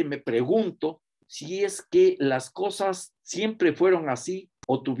permanentemente me pregunto si es que las cosas siempre fueron así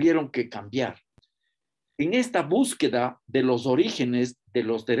o tuvieron que cambiar. En esta búsqueda de los orígenes de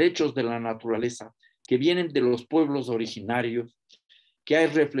los derechos de la naturaleza que vienen de los pueblos originarios, que hay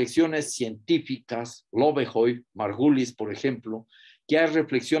reflexiones científicas, Lovejoy, Margulis, por ejemplo, que hay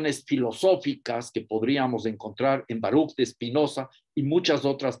reflexiones filosóficas que podríamos encontrar en Baruch de Spinoza y muchas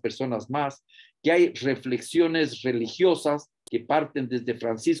otras personas más, que hay reflexiones religiosas que parten desde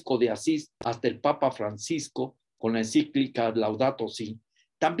Francisco de Asís hasta el Papa Francisco con la encíclica Laudato Si.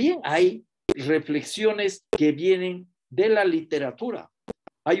 También hay reflexiones que vienen de la literatura.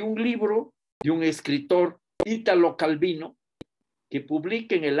 Hay un libro de un escritor Ítalo Calvino que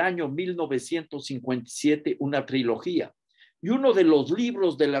publica en el año 1957 una trilogía. Y uno de los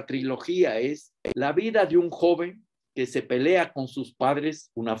libros de la trilogía es La vida de un joven que se pelea con sus padres,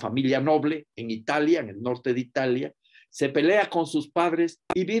 una familia noble en Italia, en el norte de Italia, se pelea con sus padres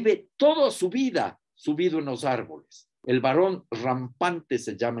y vive toda su vida subido en los árboles. El varón rampante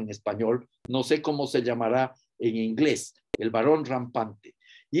se llama en español, no sé cómo se llamará en inglés, el varón rampante.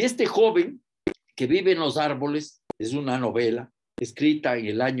 Y este joven que vive en los árboles, es una novela escrita en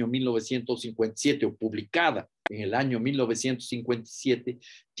el año 1957 o publicada en el año 1957,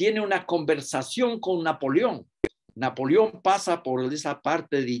 tiene una conversación con Napoleón. Napoleón pasa por esa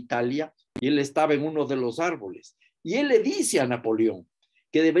parte de Italia y él estaba en uno de los árboles. Y él le dice a Napoleón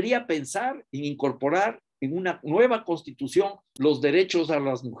que debería pensar en incorporar en una nueva constitución los derechos a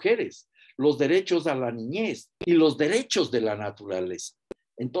las mujeres, los derechos a la niñez y los derechos de la naturaleza.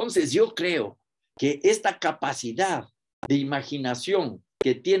 Entonces yo creo que esta capacidad de imaginación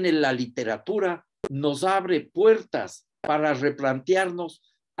que tiene la literatura nos abre puertas para replantearnos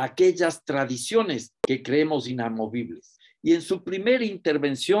aquellas tradiciones que creemos inamovibles. Y en su primera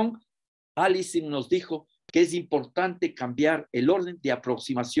intervención, Allison nos dijo que es importante cambiar el orden de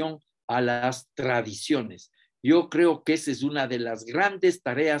aproximación a las tradiciones. Yo creo que esa es una de las grandes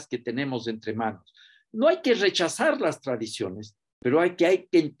tareas que tenemos entre manos. No hay que rechazar las tradiciones, pero hay que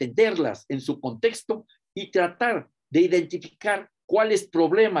entenderlas en su contexto y tratar de identificar cuáles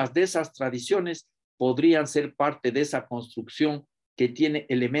problemas de esas tradiciones podrían ser parte de esa construcción que tiene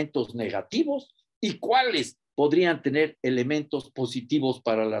elementos negativos y cuáles podrían tener elementos positivos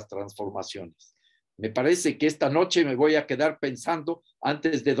para las transformaciones. Me parece que esta noche me voy a quedar pensando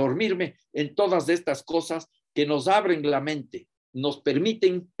antes de dormirme en todas estas cosas que nos abren la mente, nos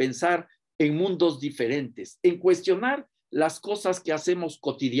permiten pensar en mundos diferentes, en cuestionar las cosas que hacemos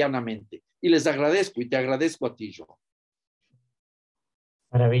cotidianamente. Y les agradezco y te agradezco a ti, Jo.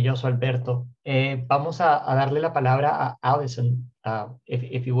 Maravilloso, Alberto. Vamos a darle la palabra a Allison,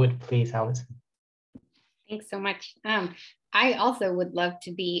 if you would, please, Allison. Thanks so much. I also would love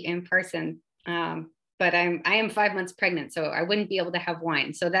to be in person, but I am 5 months pregnant, so I wouldn't be able to have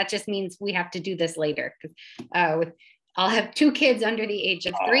wine. So that just means we have to do this later. I'll have 2 kids under the age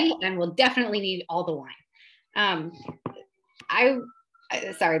of 3, and we'll definitely need all the wine.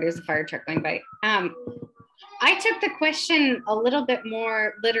 Sorry, there's a fire truck going by. I took the question a little bit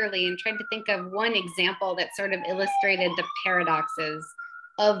more literally and tried to think of one example that sort of illustrated the paradoxes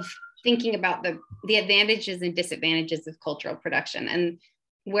of thinking about the advantages and disadvantages of cultural production. And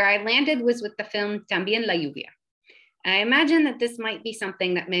where I landed was with the film También la lluvia. And I imagine that this might be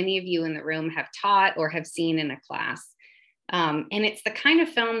something that many of you in the room have taught or have seen in a class. And it's the kind of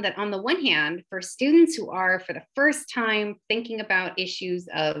film that, on the one hand, for students who are for the first time thinking about issues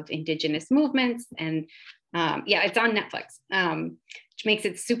of Indigenous movements, and it's on Netflix, which makes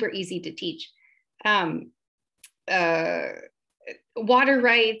it super easy to teach. Water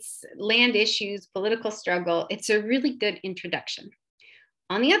rights, land issues, political struggle, it's a really good introduction.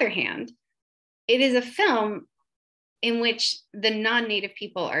 On the other hand, it is a film in which the non-native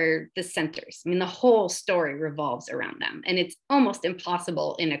people are the centers. I mean, the whole story revolves around them. And it's almost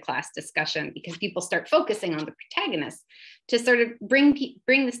impossible in a class discussion because people start focusing on the protagonists to sort of bring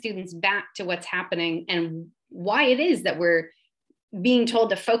the students back to what's happening and why it is that we're being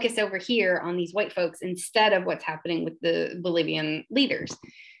told to focus over here on these white folks instead of what's happening with the Bolivian leaders.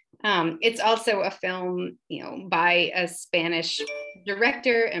 It's also a film, by a Spanish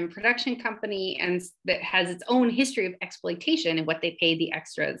director and production company, and that has its own history of exploitation and what they paid the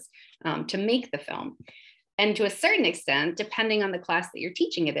extras to make the film. And to a certain extent, depending on the class that you're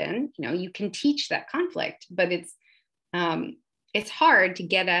teaching it in, you can teach that conflict, but it's hard to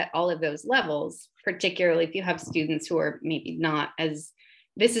get at all of those levels, particularly if you have students who are maybe not as,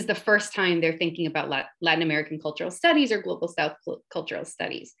 this is the first time they're thinking about Latin American cultural studies or global South cultural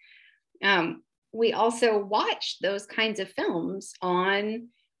studies. We also watch those kinds of films on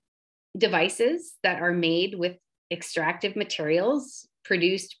devices that are made with extractive materials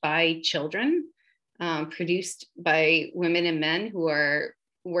produced by children, produced by women and men who are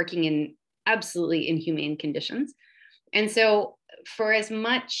working in absolutely inhumane conditions. And so for as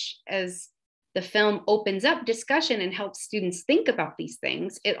much as the film opens up discussion and helps students think about these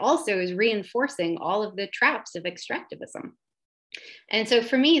things, it also is reinforcing all of the traps of extractivism. And so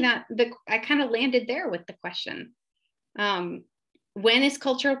for me, I kind of landed there with the question, when is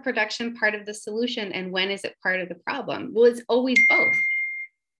cultural production part of the solution and when is it part of the problem? Well, it's always both,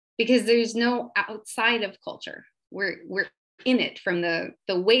 because there's no outside of culture. We're in it, from the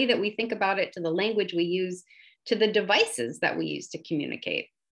way that we think about it, to the language we use, to the devices that we use to communicate.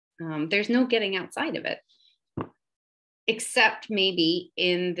 There's no getting outside of it, except maybe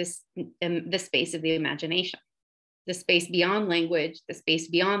in the space of the imagination, the space beyond language, the space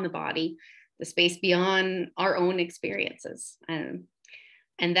beyond the body, the space beyond our own experiences.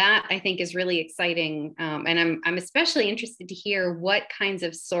 And that, I think, is really exciting. And I'm especially interested to hear what kinds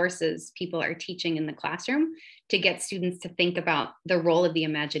of sources people are teaching in the classroom to get students to think about the role of the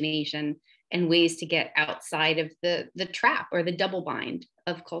imagination and ways to get outside of the trap or the double bind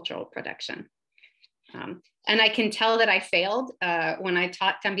of cultural production. And I can tell that I failed when I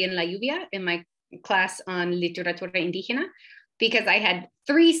taught También la Lluvia in my class on literatura indígena, because I had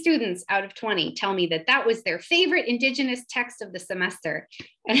 3 students out of 20 tell me that that was their favorite indigenous text of the semester.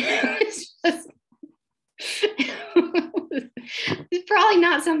 And it's probably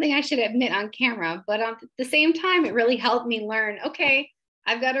not something I should admit on camera, but at the same time, it really helped me learn, okay,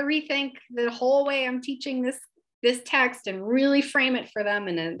 I've got to rethink the whole way I'm teaching this text and really frame it for them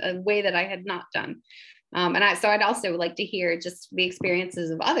in a way that I had not done. So I'd also like to hear just the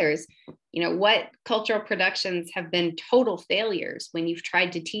experiences of others, what cultural productions have been total failures when you've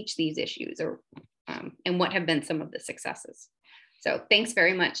tried to teach these issues, or and what have been some of the successes. So thanks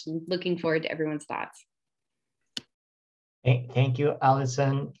very much. I'm looking forward to everyone's thoughts. Thank you,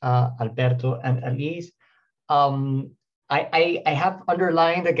 Allison, Alberto, and Alyse. I have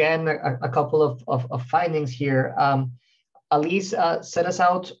underlined again a couple of findings here. Alyse set us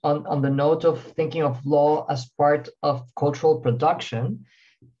out on the note of thinking of law as part of cultural production.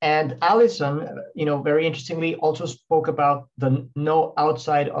 And Allison, very interestingly, also spoke about the no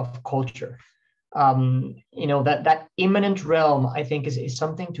outside of culture. That immanent realm, I think, is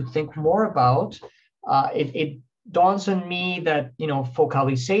something to think more about. It dawns on me that,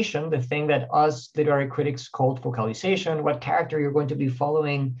 focalization, the thing that us literary critics called focalization, what character you're going to be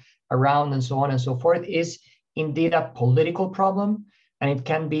following around and so on and so forth, is indeed a political problem, and it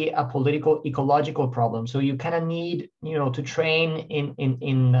can be a political ecological problem. So you kind of need, to train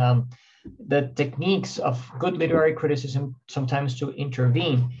in the techniques of good literary criticism sometimes to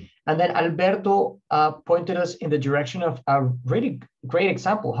intervene. And then Alberto pointed us in the direction of a really great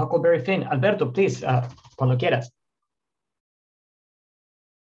example, Huckleberry Finn. Alberto, please, cuando quieras.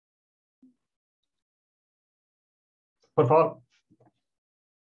 Por favor.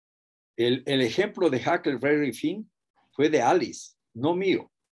 El ejemplo de Huckleberry Finn fue de Alyse, no mío.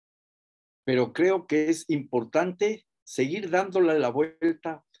 Pero creo que es importante seguir dándole la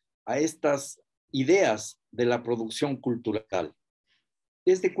vuelta a estas ideas de la producción cultural.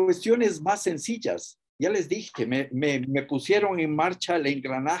 Desde cuestiones más sencillas, ya les dije, me pusieron en marcha el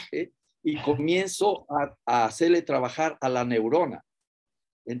engranaje y comienzo a hacerle trabajar a la neurona.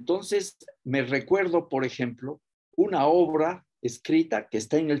 Entonces, me recuerdo, por ejemplo, una obra escrita que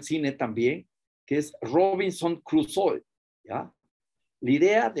está en el cine también, que es Robinson Crusoe, ¿ya? La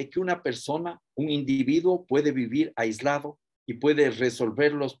idea de que una persona, un individuo, puede vivir aislado y puede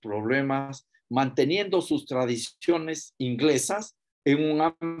resolver los problemas manteniendo sus tradiciones inglesas en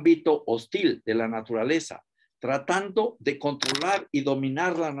un ámbito hostil de la naturaleza, tratando de controlar y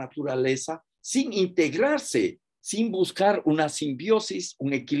dominar la naturaleza sin integrarse, sin buscar una simbiosis,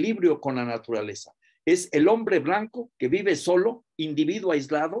 un equilibrio con la naturaleza. Es el hombre blanco que vive solo, individuo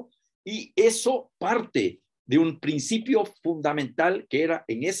aislado, y eso parte de un principio fundamental que era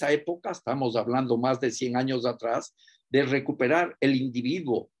en esa época, estamos hablando más de 100 años atrás, de recuperar el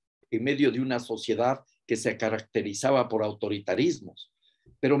individuo en medio de una sociedad que se caracterizaba por autoritarismos.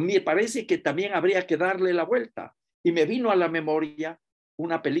 Pero me parece que también habría que darle la vuelta. Y me vino a la memoria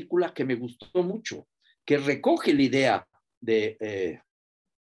una película que me gustó mucho, que recoge la idea de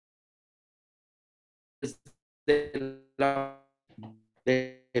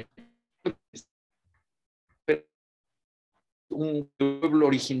un pueblo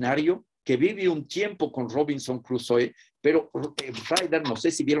originario que vive un tiempo con Robinson Crusoe, pero Ryder, no sé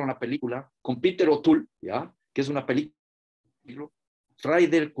si vieron la película, con Peter O'Toole, ¿ya? Que es una película.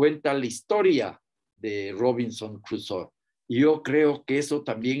 Ryder cuenta la historia de Robinson Crusoe. Y yo creo que eso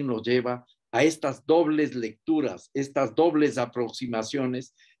también nos lleva a estas dobles lecturas, estas dobles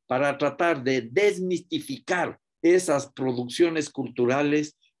aproximaciones para tratar de desmistificar esas producciones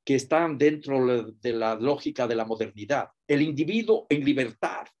culturales que están dentro de la lógica de la modernidad. El individuo en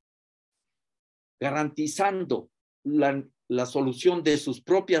libertad, garantizando la solución de sus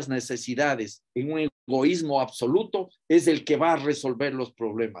propias necesidades en un egoísmo absoluto, es el que va a resolver los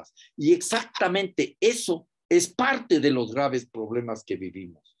problemas. Y exactamente eso es parte de los graves problemas que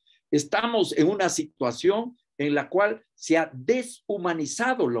vivimos. Estamos en una situación en la cual se ha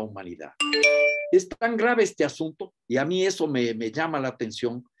deshumanizado la humanidad. Es tan grave este asunto, y a mí eso me llama la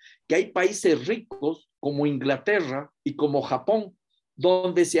atención, que hay países ricos como Inglaterra y como Japón,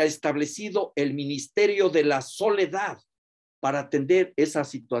 donde se ha establecido el Ministerio de la Soledad para atender esa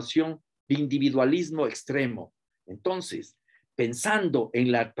situación de individualismo extremo. Entonces, pensando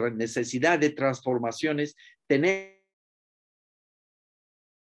en la necesidad de transformaciones, tener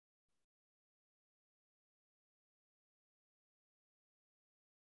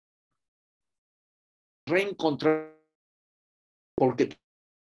reencontrar, porque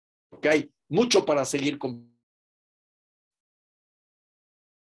hay mucho para seguir con.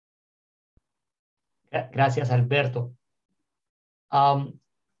 Gracias, Alberto.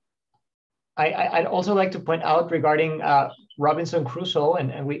 I'd also like to point out regarding Robinson Crusoe,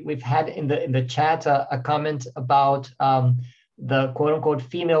 and we've had in the chat a comment about the quote unquote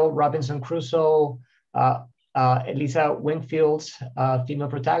female Robinson Crusoe, Elisa Wingfield's female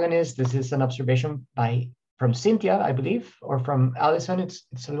protagonist. This is an observation from Cynthia, I believe, or from Allison. It's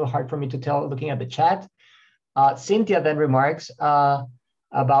a little hard for me to tell looking at the chat. Cynthia then remarks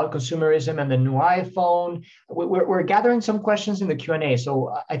about consumerism and the new iPhone. We're gathering some questions in the Q&A,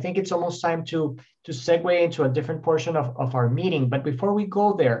 so I think it's almost time to segue into a different portion of our meeting. But before we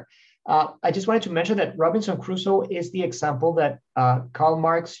go there, I just wanted to mention that Robinson Crusoe is the example that Karl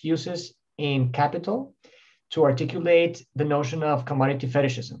Marx uses in Capital to articulate the notion of commodity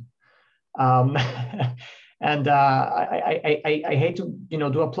fetishism. And I hate to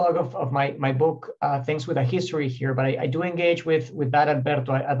do a plug of my book, Things with a History here, but I do engage with that,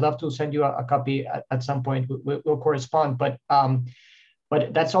 Alberto. I'd love to send you a copy at some point. We'll correspond, but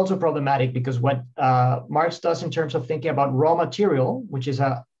that's also problematic because what Marx does in terms of thinking about raw material, which is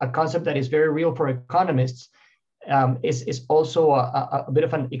a concept that is very real for economists, is also a bit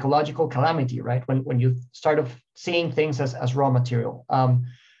of an ecological calamity, right? When you start seeing things as raw material.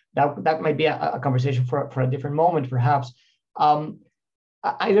 That might be a conversation for a different moment, perhaps.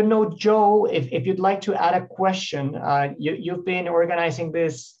 I don't know, Joe, if you'd like to add a question. You've been organizing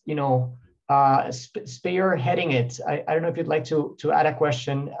this, spearheading it. I don't know if you'd like to add a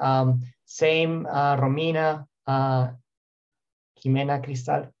question. Same, Romina, Jimena,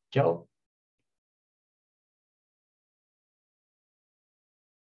 Cristal, Joe?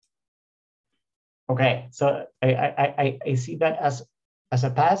 Okay, so I see that as a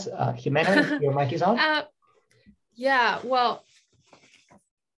pass. Jimena, your mic is on. Yeah, well,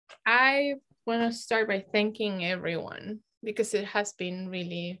 I want to start by thanking everyone because it has been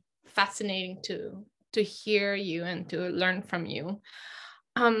really fascinating to hear you and to learn from you.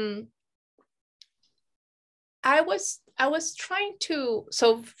 I was trying to,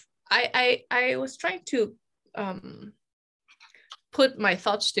 I was trying to put my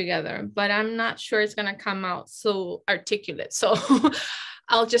thoughts together, but I'm not sure it's gonna come out so articulate. So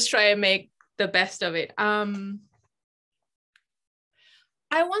I'll just try and make the best of it. I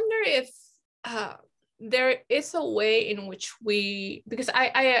wonder if there is a way in which because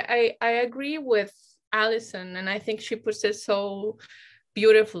I agree with Allison, and I think she puts it so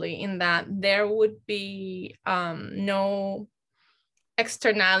beautifully in that there would be no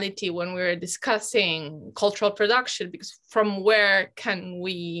externality when we're discussing cultural production, because from where can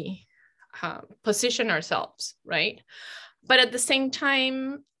we position ourselves, right? But at the same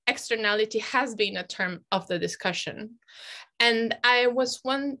time, externality has been a term of the discussion. And I was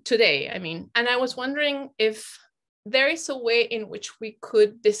wondering if there is a way in which we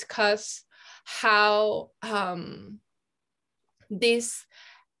could discuss how these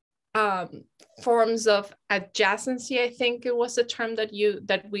forms of adjacency, I think it was the term that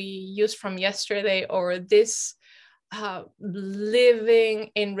we used from yesterday, or this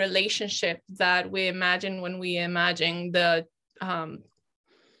living in relationship that we imagine when we imagine the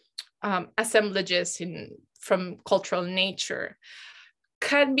assemblages from cultural nature,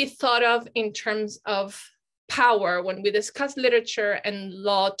 can be thought of in terms of power. When we discuss literature and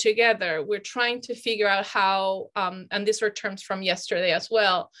law together, we're trying to figure out how, and these are terms from yesterday as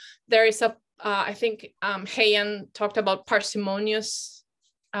well, there is I think Heian talked about parsimoniously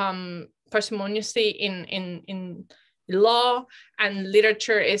in law, and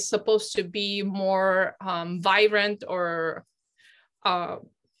literature is supposed to be more vibrant or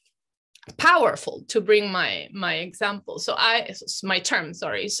powerful, to bring my example. So my term,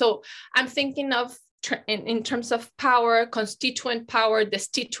 sorry. So I'm thinking of in terms of power, constituent power,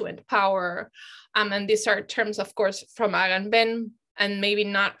 destituent power, and these are terms, of course, from Agamben, and maybe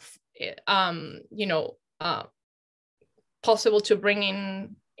not, possible to bring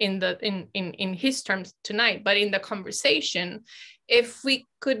in his terms tonight. But in the conversation, if we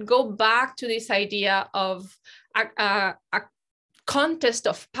could go back to this idea of a contest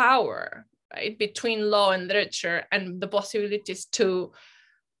of power, right, between law and literature, and the possibilities to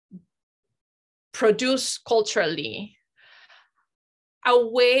produce culturally a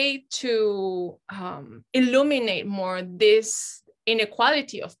way to illuminate more this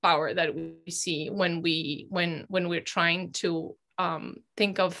inequality of power that we see when we're trying to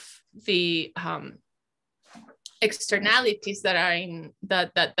think of the externalities that are in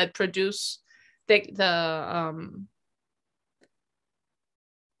that produce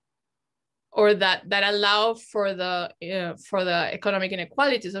or that allow for the economic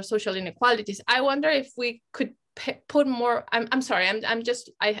inequalities or social inequalities. I wonder if we could put more. I'm sorry.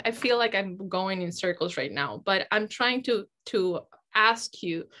 I feel like I'm going in circles right now, but I'm trying to ask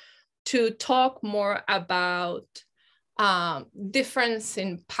you to talk more about difference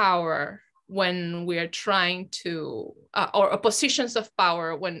in power when we are trying to or positions of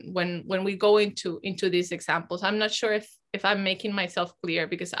power when we go into these examples. I'm not sure if I'm making myself clear,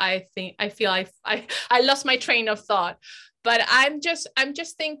 because I feel I lost my train of thought. But I'm just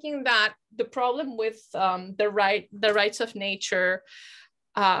thinking that the problem with the rights of nature,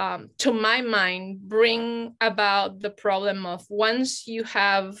 to my mind, bring about the problem of once you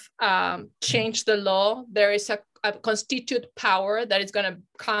have changed the law, there is a constitute power that is going to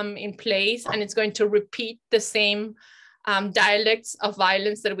come in place, and it's going to repeat the same dialects of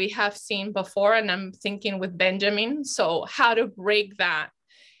violence that we have seen before. And I'm thinking with Benjamin. So how to break that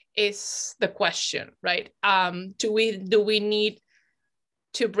is the question, right? Do we need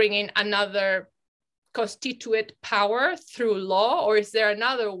to bring in another constitute power through law, or is there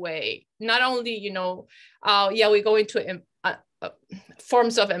another way? Not only, we go into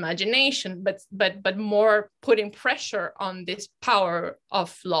forms of imagination, but more putting pressure on this power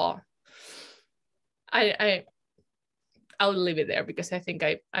of law. I'll leave it there, because I think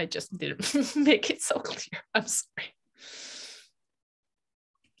I just didn't make it so clear. I'm sorry.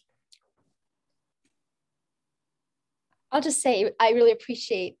 I'll just say I really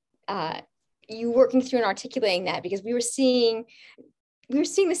appreciate you working through and articulating that, because we were seeing the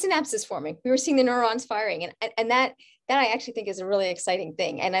synapses forming, we were seeing the neurons firing, and that I actually think is a really exciting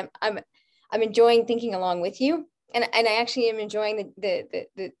thing, and I'm enjoying thinking along with you, and I actually am enjoying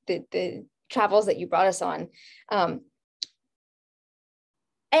the travels that you brought us on.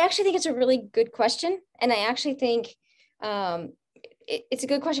 I actually think it's a really good question, and I actually think it's a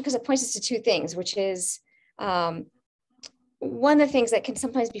good question because it points us to two things, which is one of the things that can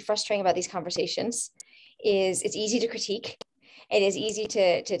sometimes be frustrating about these conversations is it's easy to critique. It is easy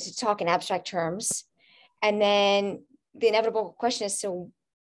to talk in abstract terms. And then the inevitable question is, so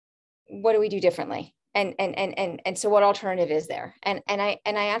what do we do differently? And so what alternative is there? And I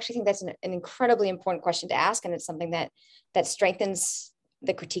actually think that's an incredibly important question to ask. And it's something that strengthens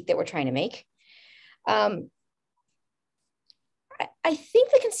the critique that we're trying to make. I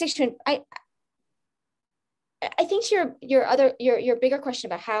think the constituent, I think your bigger question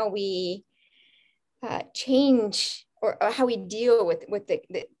about how we change or how we deal with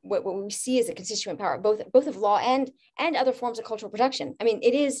what we see as a constituent power, both of law and other forms of cultural production. I mean,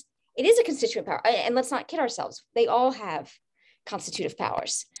 it is a constituent power, and let's not kid ourselves. They all have constitutive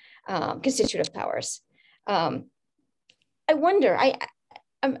powers. I wonder.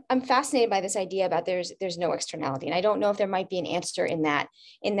 I'm fascinated by this idea about there's no externality, and I don't know if there might be an answer in that.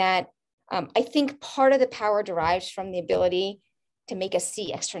 I think part of the power derives from the ability to make us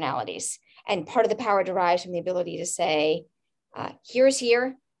see externalities. And part of the power derives from the ability to say, here is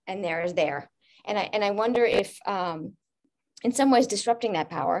here and there is there. And I wonder if in some ways disrupting that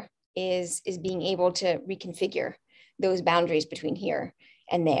power is being able to reconfigure those boundaries between here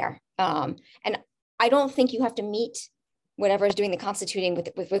and there. And I don't think you have to meet whatever is doing the constituting with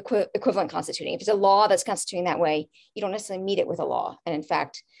equivalent constituting. If it's a law that's constituting that way, you don't necessarily meet it with a law. And in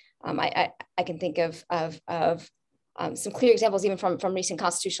fact, I can think of some clear examples even from recent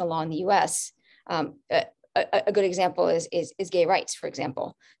constitutional law in the U.S. A good example is gay rights, for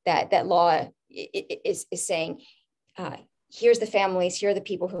example. That law is saying, here's the families, here are the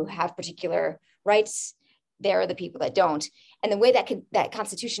people who have particular rights, there are the people that don't. And the way that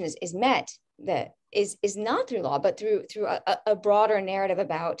constitution is met is not through law, but through a broader narrative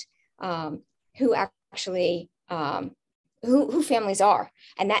about who actually who families are,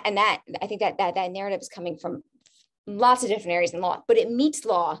 and that I think that narrative is coming from lots of different areas in law, but it meets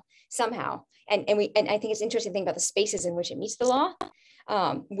law somehow, and I think it's interesting to think about the spaces in which it meets the law.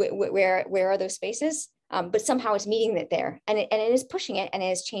 Where are those spaces? But somehow it's meeting it there, and it is pushing it, and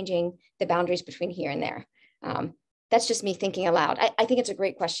it is changing the boundaries between here and there. That's just me thinking aloud. I think it's a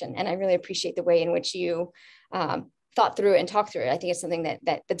great question, and I really appreciate the way in which you thought through it and talked through it. I think it's something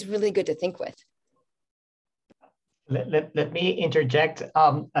that's really good to think with. let me interject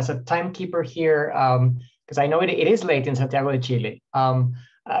as a timekeeper here, because I know it is late in Santiago de Chile. One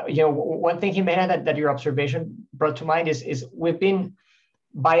thing, Jimena, that your observation brought to mind is we've been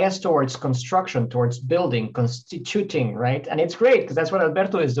biased towards construction, towards building, constituting, right? And it's great because that's what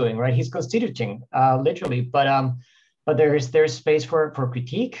Alberto is doing, right? He's constituting, literally, but there's space for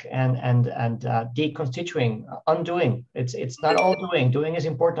critique and deconstituting, undoing. It's not all doing. Doing is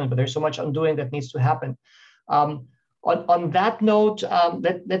important, but there's so much undoing that needs to happen. On that note,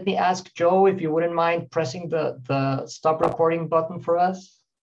 let me ask Joe if you wouldn't mind pressing the stop recording button for us.